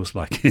time, it feels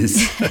like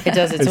it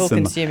does. It's all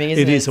consuming,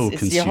 isn't it? It is all it's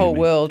consuming. Your whole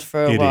world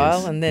for a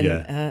while, is,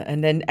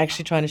 and then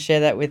actually trying to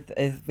share that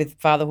with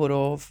fatherhood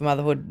or for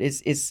motherhood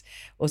is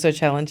also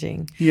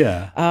challenging.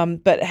 Yeah.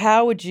 But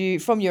how would you,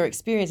 from your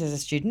experience as a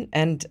student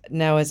and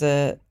now as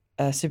a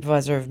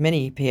supervisor of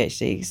many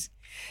PhDs,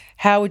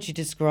 how would you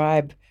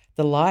describe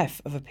the life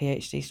of a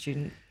PhD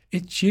student?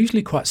 It's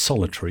usually quite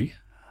solitary,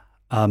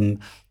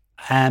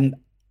 and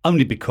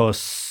only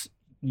because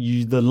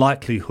the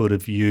likelihood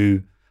of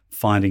you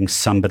finding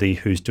somebody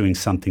who's doing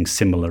something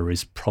similar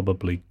is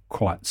probably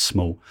quite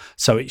small.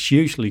 So it's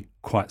usually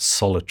quite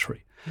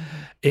solitary. Mm-hmm.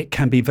 It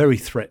can be very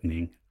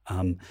threatening.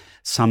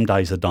 Some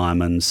days are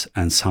diamonds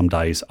and some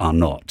days are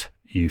not.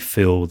 You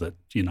feel that,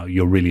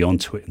 you're really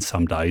onto it in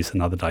some days,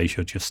 and other days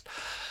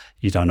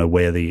you don't know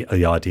where the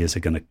ideas are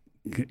going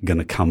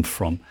to come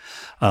from.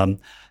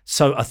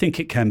 So I think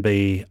it can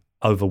be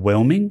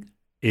overwhelming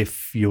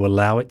if you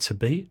allow it to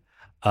be.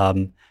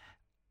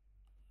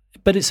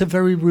 But it's a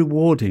very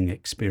rewarding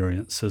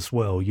experience as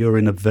well. You're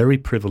in a very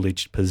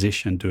privileged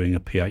position doing a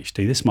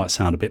PhD. This might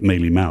sound a bit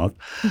mealy-mouthed,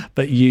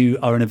 but you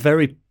are in a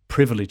very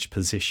privileged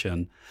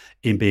position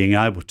in being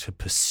able to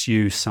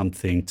pursue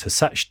something to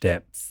such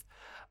depth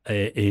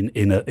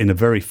in a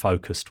very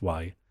focused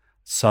way.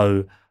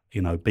 So,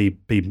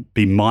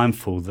 be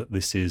mindful that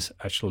this is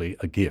actually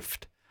a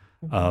gift.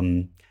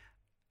 And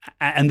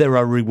there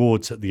are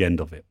rewards at the end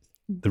of it.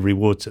 The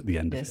rewards at the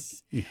end of it.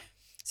 Yeah.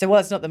 So while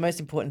it's not the most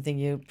important thing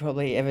you'll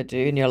probably ever do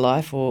in your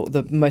life or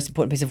the most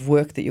important piece of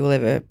work that you'll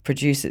ever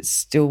produce, it's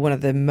still one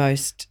of the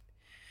most,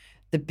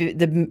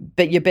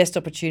 but your best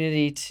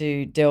opportunity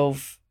to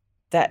delve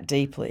that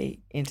deeply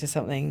into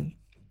something.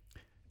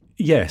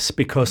 Yes,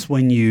 because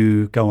when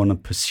you go on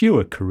and pursue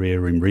a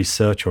career in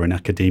research or in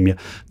academia,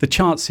 the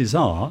chances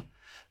are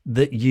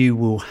that you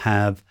will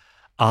have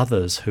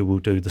others who will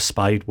do the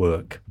spade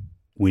work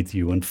with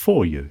you and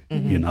for you.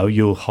 Mm-hmm.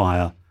 You'll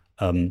hire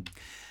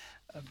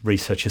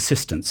research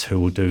assistants who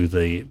will do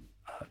the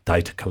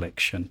data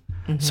collection.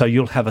 Mm-hmm. So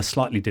you'll have a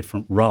slightly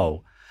different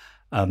role.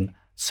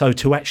 So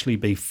to actually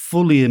be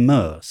fully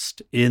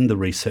immersed in the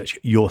research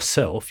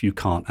yourself, you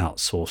can't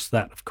outsource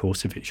that, of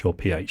course, if it's your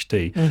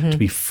PhD. Mm-hmm. To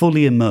be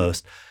fully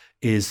immersed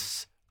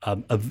is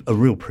a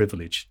real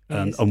privilege,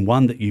 and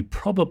one that you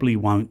probably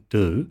won't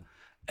do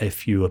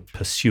if you are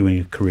pursuing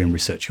a career in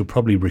research. You'll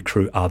probably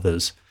recruit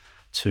others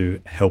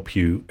to help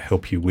you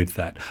with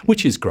that,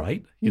 which is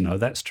great.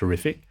 That's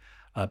terrific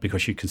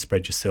because you can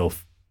spread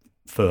yourself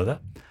further.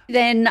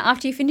 Then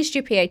after you finished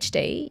your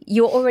PhD,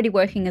 you were already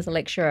working as a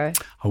lecturer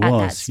at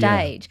that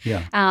stage.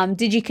 Yeah.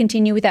 Did you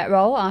continue with that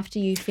role after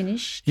you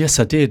finished? Yes,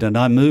 I did. And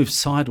I moved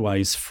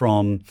sideways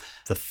from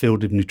the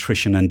field of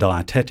nutrition and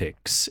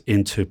dietetics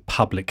into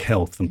public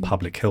health and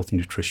public health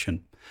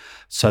nutrition.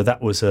 So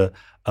that was a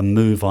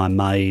move I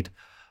made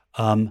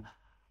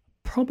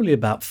probably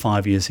about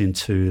 5 years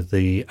into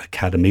the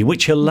academy,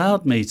 which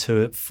allowed me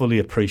to fully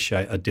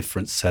appreciate a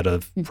different set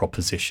of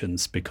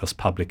propositions, because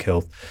public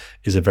health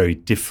is a very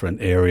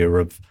different area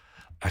of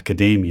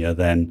academia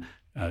than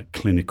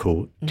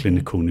clinical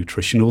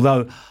nutrition,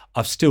 although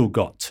I've still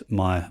got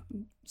my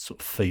sort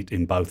of feet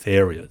in both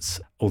areas,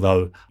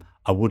 although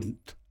I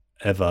wouldn't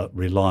ever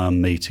rely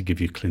on me to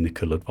give you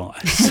clinical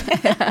advice.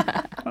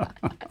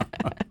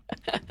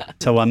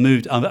 So I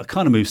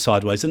kind of moved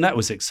sideways, and that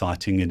was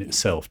exciting in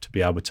itself to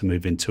be able to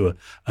move into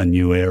a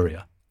new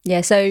area.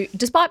 Yeah, so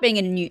despite being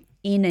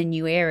in a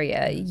new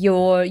area,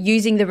 you're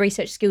using the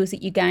research skills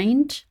that you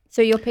gained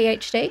through your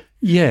PhD?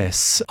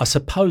 Yes. I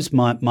suppose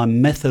my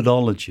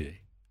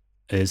methodology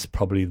is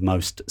probably the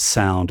most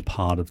sound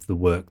part of the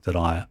work that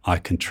I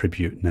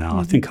contribute now. Mm-hmm.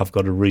 I think I've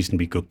got a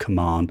reasonably good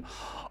command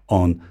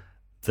on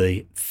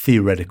the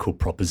theoretical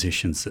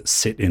propositions that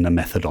sit in a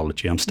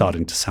methodology. I'm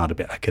starting to sound a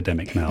bit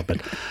academic now,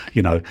 but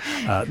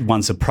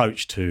one's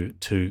approach to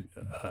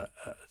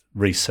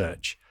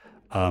research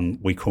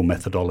we call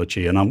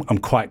methodology, and I'm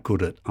quite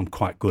good at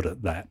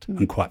that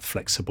and quite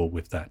flexible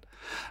with that.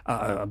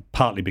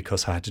 Partly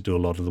because I had to do a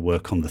lot of the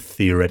work on the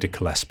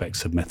theoretical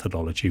aspects of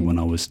methodology when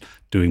I was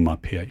doing my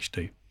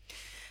PhD.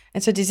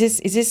 And so, is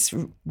this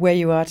where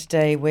you are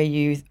today? Where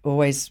you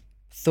always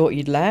thought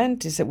you'd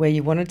land? Is it where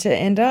you wanted to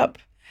end up?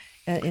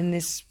 In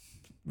this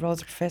role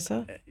as a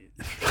professor?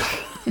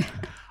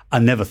 I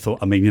never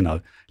thought,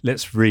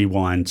 let's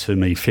rewind to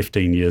me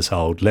 15 years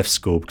old, left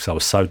school because I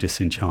was so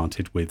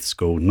disenchanted with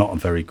school, not a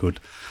very good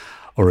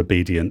or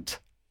obedient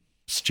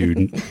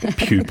student,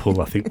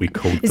 pupil, I think we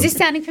called them. Is this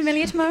sounding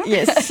familiar, Tamara?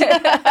 Yes.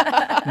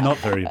 Not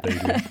very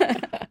obedient.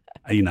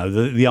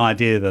 The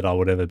idea that I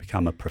would ever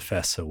become a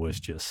professor was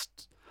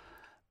just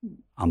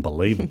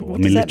unbelievable.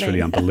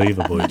 Literally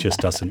unbelievable. It just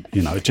doesn't,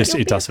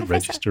 it doesn't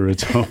register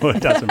at all.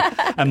 It doesn't.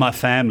 And my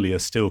family are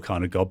still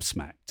kind of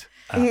gobsmacked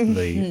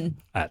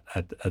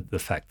at the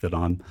fact that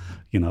I'm,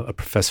 a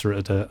professor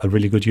at a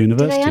really good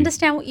university. Do they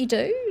understand what you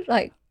do?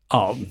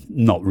 Oh,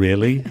 not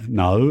really,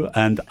 no.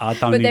 And I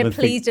don't But even they're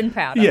pleased and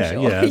proud, I'm yeah,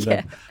 sure. Yeah,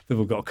 yeah. They've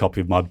all got a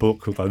copy of my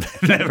book, although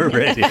they've never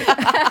read it.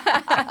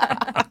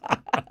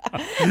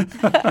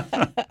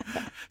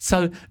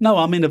 So, no,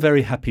 I'm in a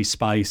very happy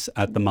space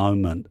at the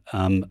moment.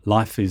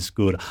 Life is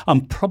good. I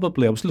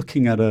was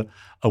looking at a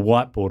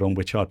whiteboard on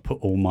which I'd put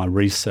all my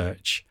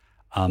research,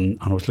 and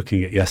I was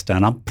looking at yesterday,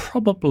 and I'm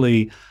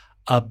probably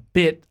a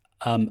bit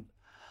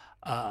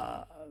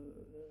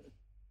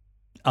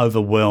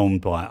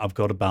overwhelmed by it. I've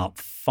got about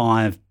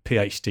 5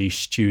 PhD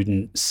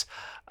students,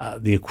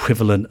 the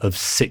equivalent of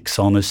 6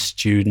 honours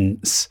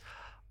students.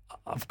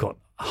 I've got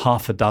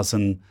half a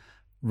dozen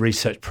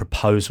research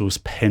proposals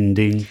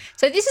pending.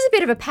 So this is a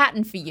bit of a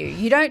pattern for you.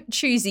 You don't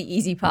choose the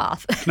easy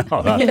path.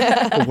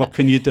 Well, what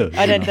can you do?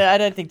 I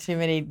don't think too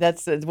many.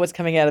 That's what's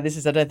coming out of this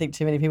is I don't think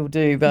too many people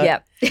do. But Yeah.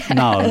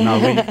 No.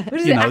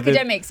 What is it,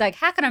 academics? Like,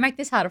 how can I make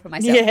this harder for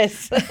myself?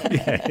 yes,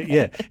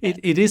 yeah.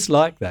 It is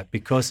like that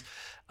because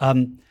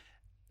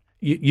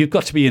you've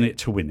got to be in it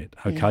to win it,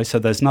 okay? So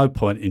there's no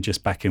point in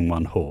just backing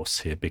one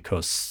horse here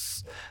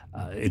because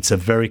it's a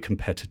very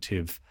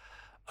competitive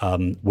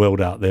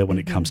world out there when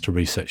it comes to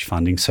research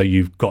funding. So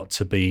you've got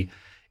to be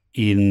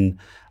in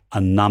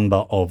a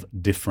number of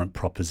different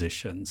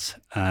propositions.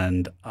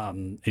 And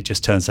it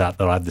just turns out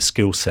that I have the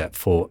skill set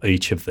for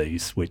each of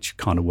these, which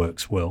kind of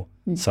works well.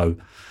 So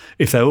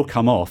if they all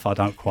come off, I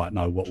don't quite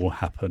know what will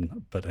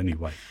happen. But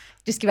anyway.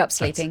 Just give up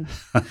sleeping.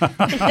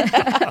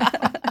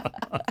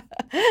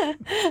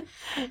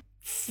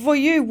 For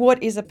you,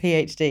 what is a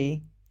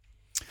PhD?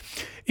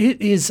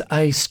 It is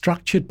a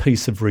structured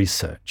piece of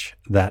research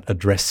that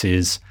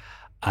addresses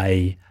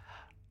a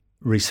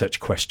research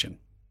question.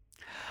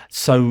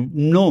 So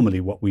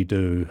normally what we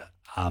do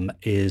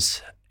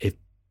is if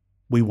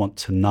we want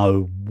to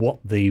know what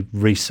the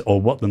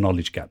what the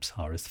knowledge gaps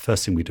are, is the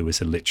first thing we do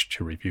is a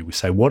literature review. We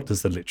say, what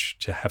does the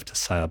literature have to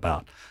say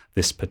about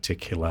this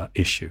particular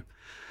issue?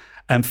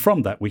 And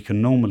from that, we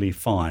can normally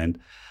find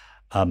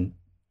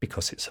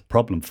because it's a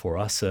problem for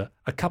us, a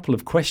couple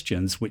of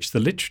questions which the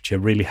literature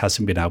really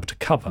hasn't been able to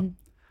cover.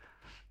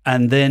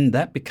 And then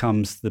that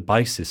becomes the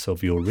basis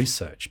of your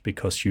research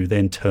because you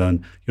then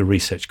turn your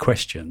research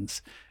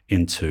questions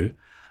into,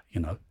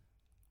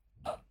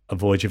 a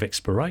voyage of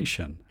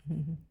exploration.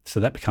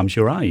 So that becomes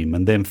your aim.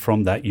 And then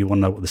from that, you want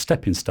to know what the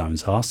stepping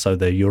stones are, so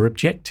they're your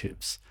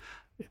objectives.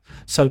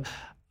 So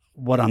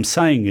what I'm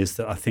saying is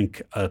that I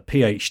think a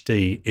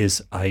PhD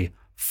is a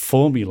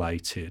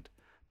formulated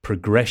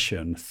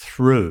progression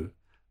through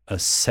a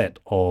set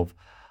of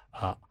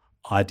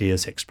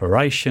ideas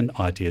exploration,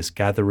 ideas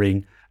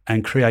gathering,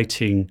 and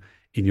creating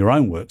in your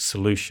own work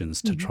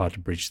solutions to try to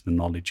bridge the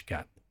knowledge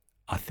gap.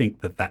 I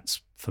think that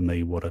that's for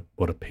me what a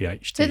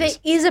PhD So is. there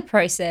is a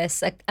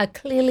process, a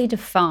clearly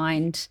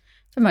defined,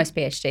 for most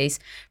PhDs,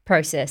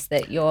 process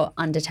that you're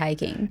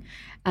undertaking.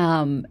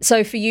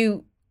 So for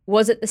you,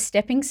 was it the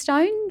stepping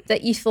stone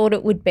that you thought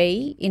it would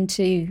be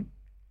into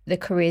the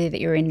career that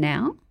you're in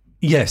now?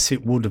 Yes,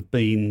 it would have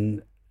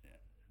been.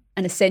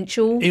 An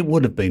essential? It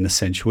would have been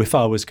essential. If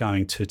I was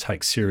going to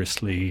take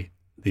seriously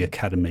the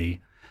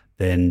academy,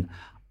 then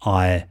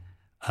I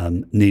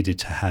needed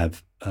to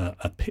have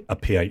a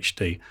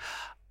PhD.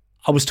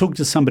 I was talking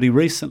to somebody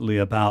recently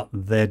about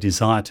their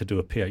desire to do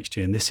a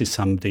PhD, and this is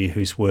somebody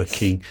who's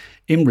working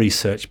in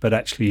research but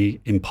actually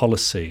in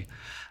policy.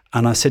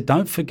 And I said,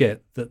 don't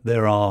forget that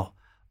there are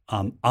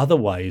other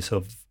ways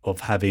of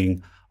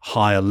having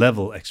higher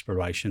level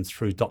exploration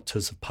through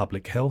doctors of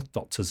public health,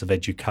 doctors of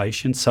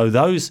education. So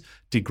those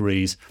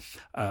degrees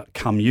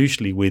come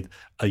usually with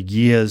a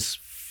year's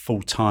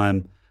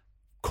full-time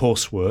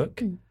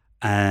coursework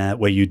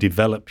where you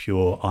develop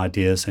your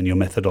ideas and your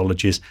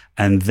methodologies,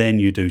 and then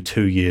you do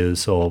 2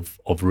 years of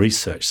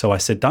research. So I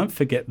said, don't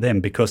forget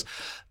them, because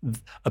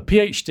a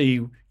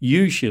PhD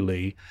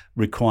usually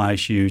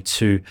requires you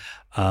to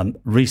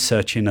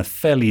research in a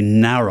fairly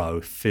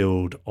narrow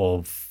field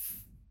of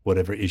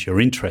whatever it is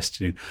you're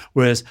interested in,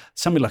 whereas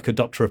something like a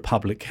doctor of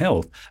public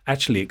health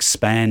actually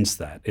expands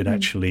that. It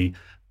actually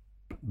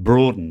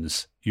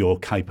broadens your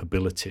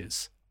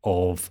capabilities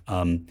of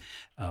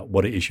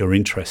what it is you're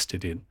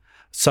interested in.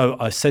 So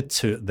I said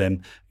to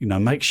them,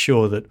 make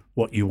sure that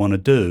what you want to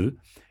do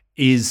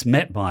is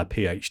met by a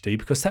PhD,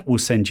 because that will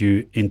send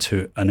you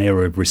into an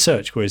area of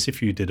research, whereas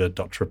if you did a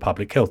doctor of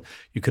public health,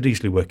 you could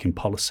easily work in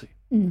policy.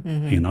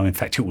 In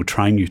fact, it will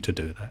train you to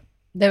do that.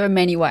 There are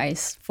many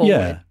ways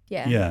forward.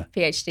 Yeah.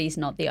 PhD is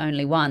not the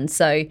only one.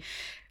 So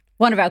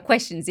one of our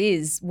questions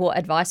is, what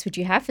advice would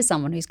you have for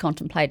someone who's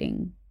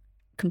contemplating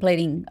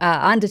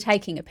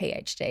undertaking a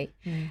PhD?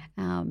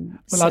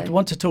 I'd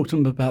want to talk to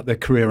them about their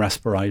career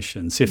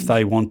aspirations. If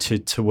they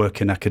wanted to work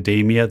in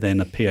academia,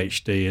 then a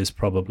PhD is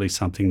probably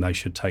something they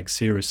should take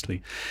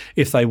seriously.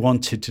 If they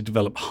wanted to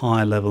develop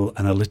high-level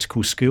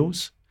analytical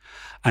skills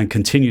and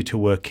continue to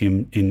work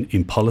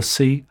in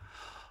policy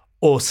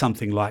or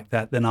something like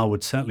that, then I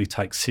would certainly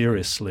take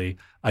seriously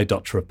a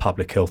doctor of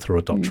public health or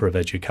a doctor of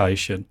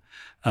education,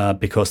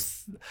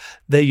 because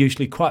they're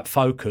usually quite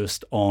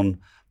focused on,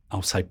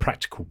 I'll say,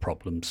 practical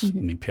problems. I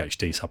mean,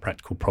 PhDs are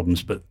practical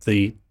problems, but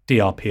the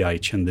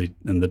DRPH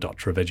and the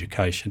Doctor of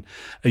Education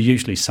are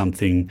usually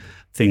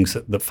things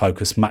that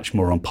focus much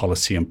more on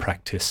policy and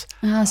practice.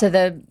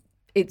 So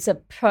it's a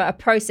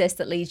process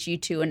that leads you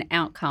to an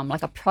outcome,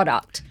 like a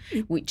product,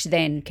 which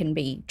then can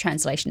be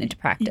translation into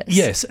practice.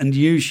 Yes, and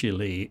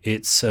usually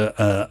it's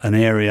an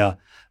area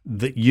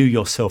that you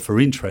yourself are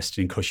interested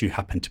in because you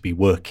happen to be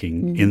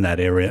working in that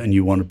area and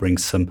you want to bring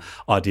some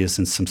ideas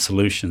and some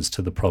solutions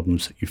to the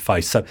problems that you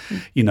face. So,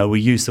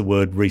 we use the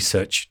word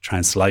research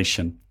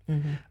translation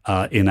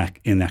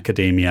in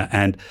academia,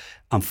 and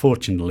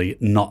unfortunately,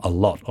 not a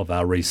lot of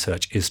our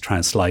research is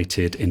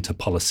translated into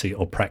policy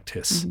or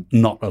practice.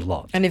 Not a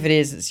lot. And if it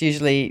is, it's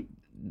usually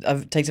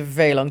it takes a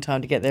very long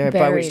time to get there,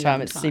 by which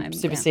time it's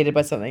superseded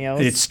by something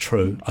else. It's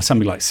true.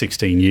 Something like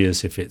 16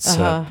 years if it's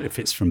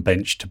from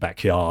bench to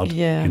backyard,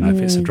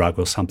 if it's a drug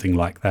or something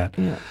like that.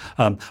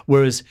 Yeah.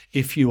 Whereas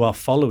if you are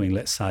following,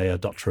 let's say, a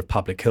Doctor of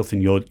Public Health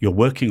and you're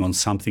working on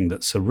something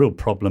that's a real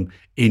problem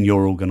in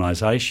your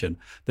organisation,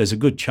 there's a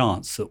good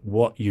chance that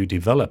what you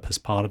develop as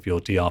part of your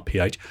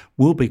DRPH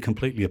will be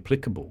completely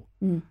applicable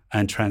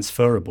and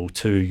transferable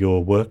to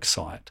your work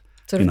site.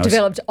 Sort of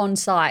developed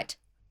on-site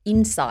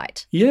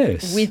insight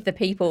with the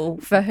people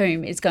for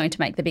whom it's going to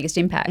make the biggest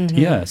impact.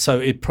 Yeah, so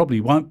it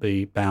probably won't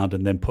be bound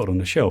and then put on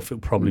the shelf. It'll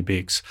probably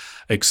be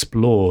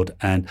explored.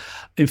 And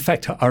in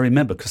fact, I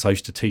remember, because I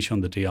used to teach on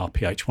the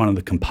DRPH, one of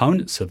the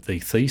components of the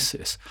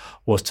thesis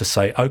was to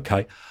say,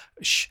 okay,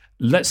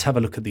 let's have a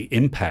look at the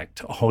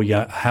impact, how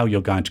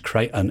you're going to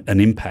create an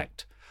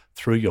impact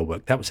through your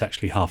work. That was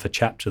actually half a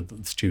chapter that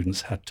the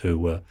students had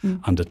to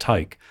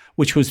undertake,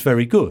 which was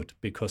very good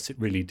because it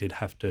really did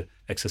have to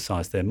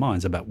exercise their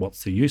minds about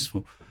what's the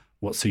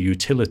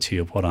utility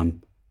of what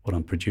I'm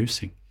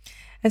producing.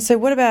 And so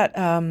what about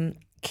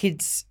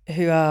kids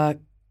who are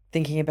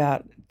thinking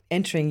about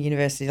entering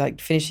university, like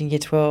finishing year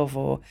 12,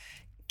 or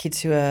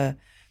kids who are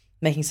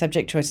making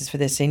subject choices for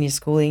their senior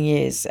schooling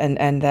years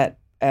and that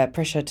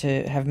pressure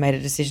to have made a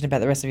decision about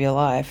the rest of your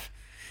life?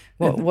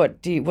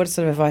 What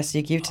sort of advice do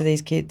you give to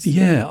these kids?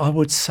 Yeah, I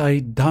would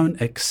say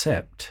don't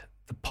accept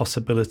the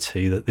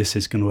possibility that this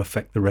is going to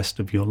affect the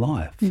rest of your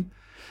life.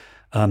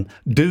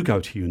 Do go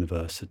to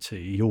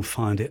university. You'll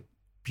find it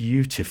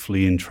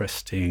beautifully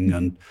interesting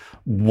and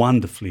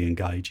wonderfully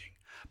engaging.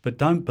 But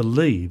don't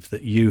believe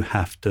that you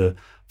have to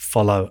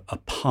follow a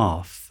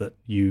path that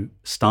you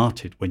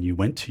started when you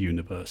went to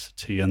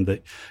university and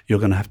that you're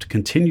going to have to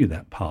continue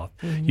that path.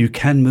 You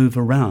can move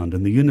around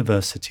and the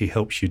university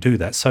helps you do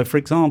that. So, for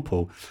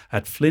example,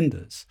 at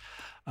Flinders,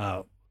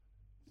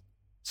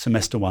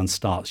 semester 1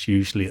 starts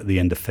usually at the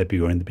end of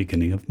February and the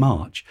beginning of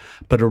March.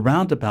 But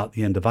around about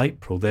the end of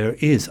April, there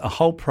is a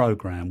whole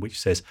program which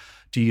says,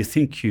 do you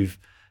think you've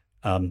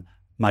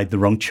made the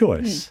wrong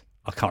choice?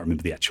 I can't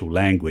remember the actual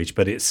language,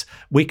 but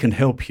we can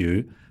help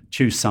you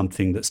choose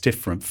something that's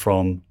different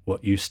from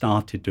what you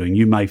started doing.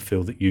 You may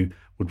feel that you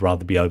would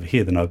rather be over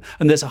here than over.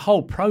 And there's a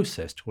whole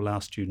process to allow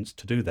students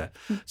to do that.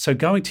 So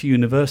going to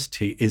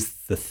university is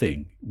the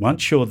thing.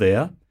 Once you're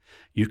there,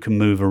 you can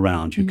move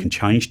around. You can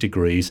change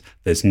degrees.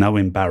 There's no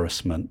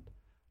embarrassment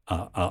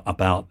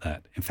about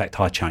that. In fact,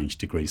 I changed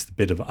degrees. The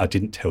bit of I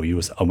didn't tell you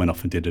was I went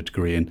off and did a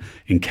degree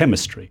in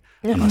chemistry,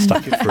 and I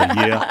stuck it for a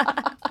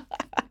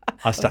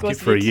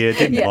year.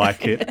 Didn't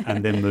like it,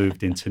 and then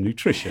moved into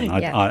nutrition.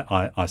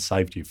 I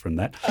saved you from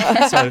that.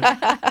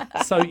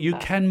 So you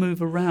can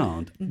move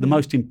around. The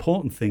most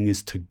important thing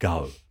is to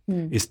go.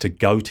 Is to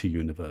go to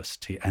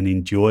university and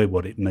enjoy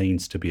what it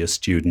means to be a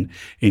student,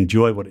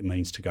 enjoy what it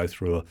means to go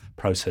through a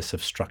process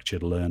of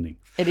structured learning.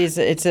 It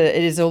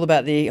is all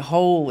about the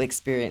whole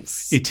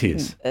experience. It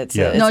is. It's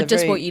not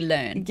just what you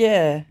learn.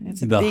 Yeah.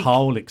 It's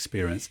whole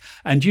experience.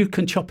 And you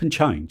can chop and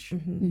change.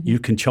 You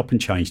can chop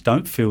and change.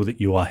 Don't feel that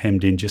you are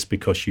hemmed in just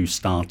because you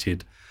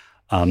started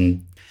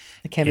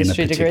a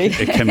chemistry degree.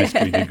 A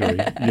chemistry degree,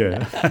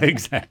 yeah,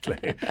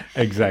 exactly.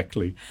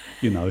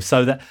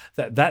 So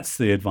that's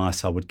the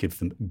advice I would give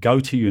them. Go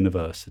to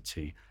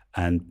university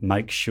and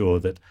make sure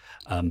that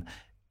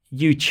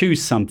you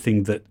choose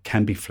something that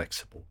can be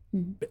flexible.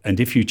 And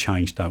if you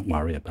change, don't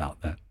worry about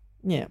that.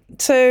 Yeah.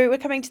 So we're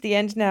coming to the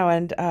end now,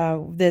 and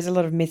there's a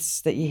lot of myths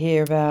that you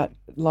hear about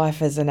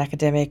life as an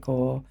academic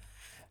or,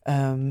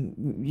 doing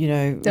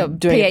a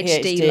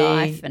PhD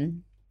life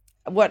and.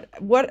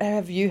 What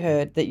have you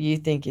heard that you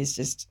think is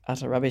just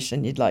utter rubbish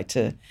and you'd like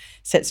to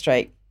set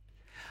straight?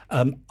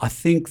 I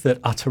think that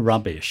utter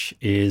rubbish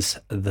is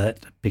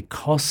that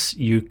because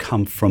you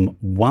come from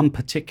one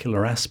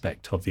particular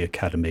aspect of the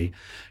academy,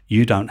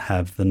 you don't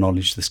have the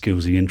knowledge, the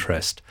skills, the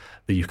interest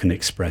that you can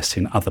express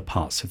in other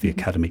parts of the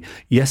academy.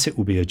 Yes, it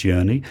will be a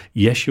journey.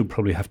 Yes, you'll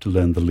probably have to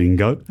learn the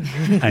lingo.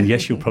 And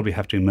yes, you'll probably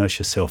have to immerse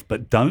yourself.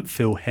 But don't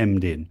feel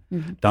hemmed in.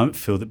 Don't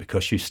feel that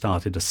because you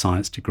started a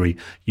science degree,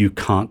 you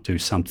can't do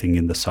something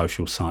in the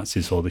social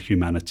sciences or the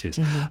humanities.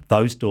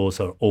 Those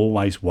doors are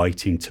always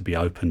waiting to be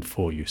opened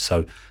for you.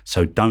 So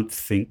don't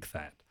think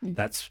that.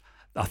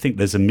 I think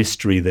there's a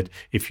mystery that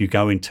if you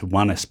go into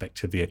one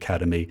aspect of the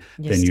academy,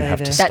 then you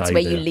have to stay there. That's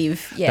where you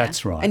live, yeah.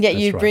 That's right. And yet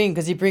you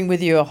bring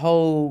with you a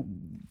whole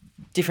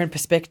different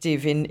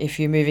perspective if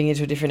you're moving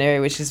into a different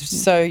area, which is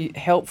so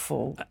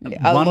helpful.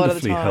 A lot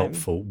of the time.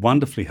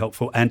 Wonderfully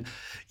helpful. And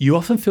you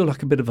often feel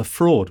like a bit of a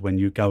fraud when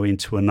you go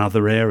into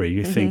another area.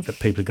 You think that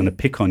people are going to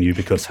pick on you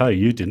because, hey,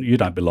 you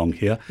don't belong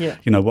here. Yeah.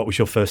 You know, what was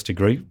your first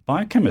degree?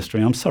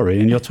 Biochemistry, I'm sorry.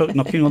 And you're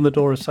knocking on the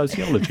door of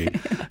sociology.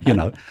 You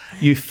know,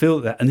 you feel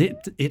that. And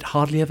it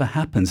hardly ever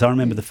happens. I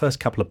remember the first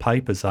couple of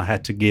papers I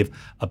had to give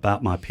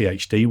about my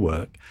PhD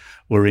work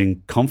were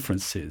in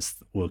conferences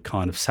that were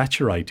kind of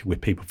saturated with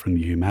people from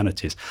the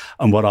humanities.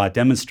 And what I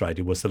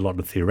demonstrated was that a lot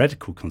of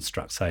theoretical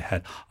constructs they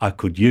had I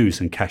could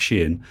use and cash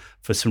in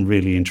for some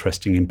really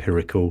interesting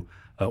empirical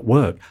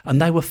work.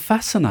 And they were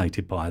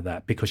fascinated by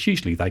that because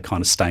usually they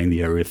kind of stay in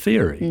the area of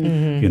theory,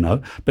 you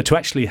know. But to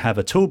actually have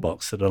a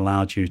toolbox that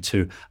allowed you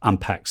to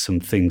unpack some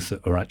things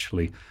that are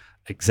actually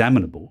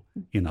examinable,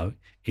 you know,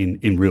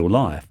 in real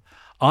life,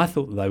 I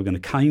thought that they were going to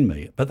cane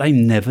me, but they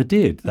never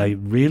did. They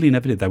really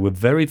never did. They were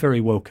very,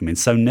 very welcoming.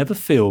 So never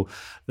feel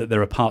that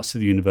there are parts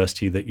of the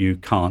university that you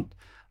can't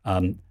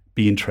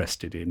be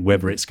interested in,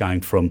 whether it's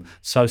going from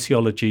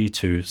sociology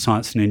to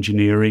science and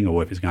engineering or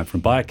whether it's going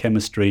from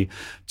biochemistry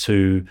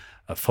to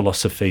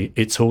philosophy.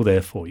 It's all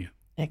there for you.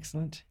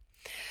 Excellent.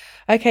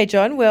 Okay,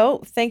 John.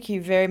 Well, thank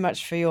you very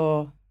much for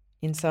your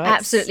insights.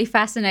 Absolutely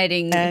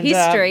fascinating and,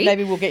 history.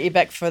 Maybe we'll get you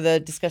back for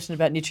the discussion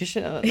about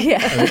nutrition.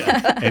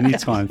 Yeah.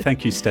 Anytime.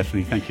 Thank you,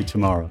 Stephanie. Thank you,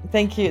 Tamara.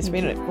 Thank you. It's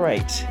been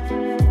great.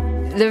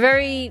 The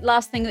very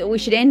last thing that we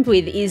should end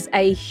with is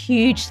a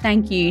huge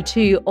thank you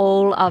to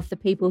all of the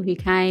people who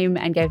came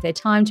and gave their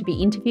time to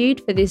be interviewed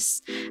for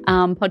this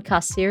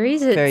podcast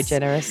series. Very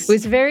generous. It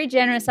was very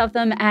generous of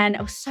them and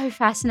it was so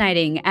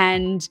fascinating.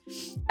 And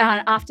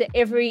after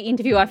every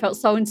interview, I felt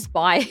so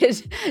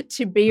inspired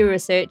to be a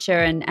researcher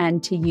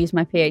and to use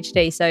my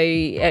PhD. So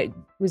it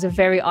was a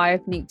very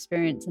eye-opening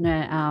experience and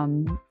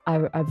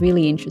a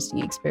really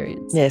interesting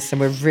experience. Yes,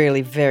 and we're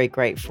really very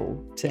grateful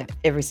to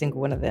every single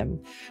one of them.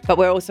 But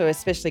we're also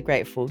especially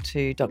grateful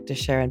to Dr.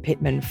 Sharon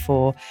Pittman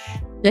for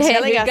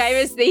telling us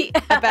gave us the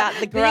about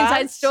the grant.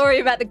 The inside story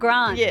about the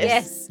grant.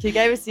 Yes. She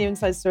gave us the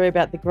inside story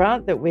about the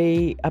grant that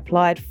we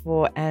applied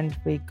for and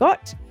we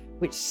got,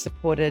 which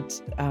supported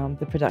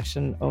the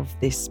production of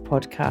this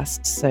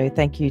podcast. So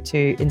thank you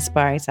to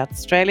Inspiring South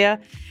Australia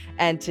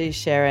and to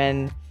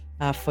Sharon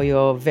for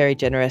your very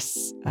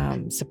generous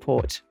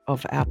support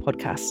of our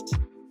podcast.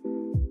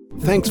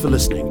 Thanks for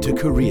listening to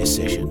Career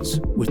Sessions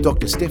with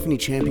Dr. Stephanie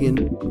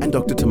Champion and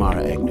Dr.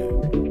 Tamara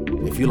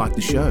Agnew. If you like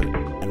the show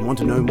and want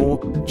to know more,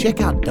 check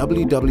out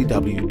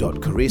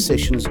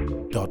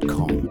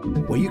www.careersessions.com,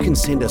 where you can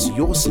send us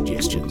your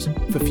suggestions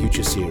for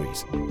future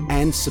series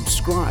and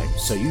subscribe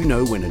so you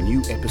know when a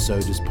new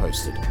episode is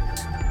posted.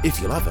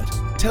 If you love it,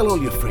 tell all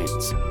your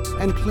friends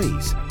and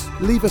please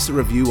leave us a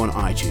review on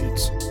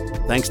iTunes.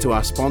 Thanks to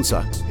our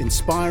sponsor,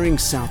 Inspiring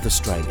South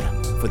Australia,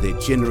 for their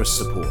generous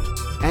support,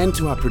 and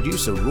to our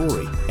producer,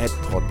 Rory, at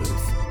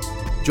Podbooth.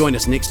 Join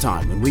us next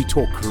time when we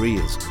talk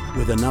careers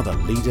with another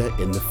leader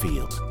in the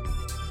field.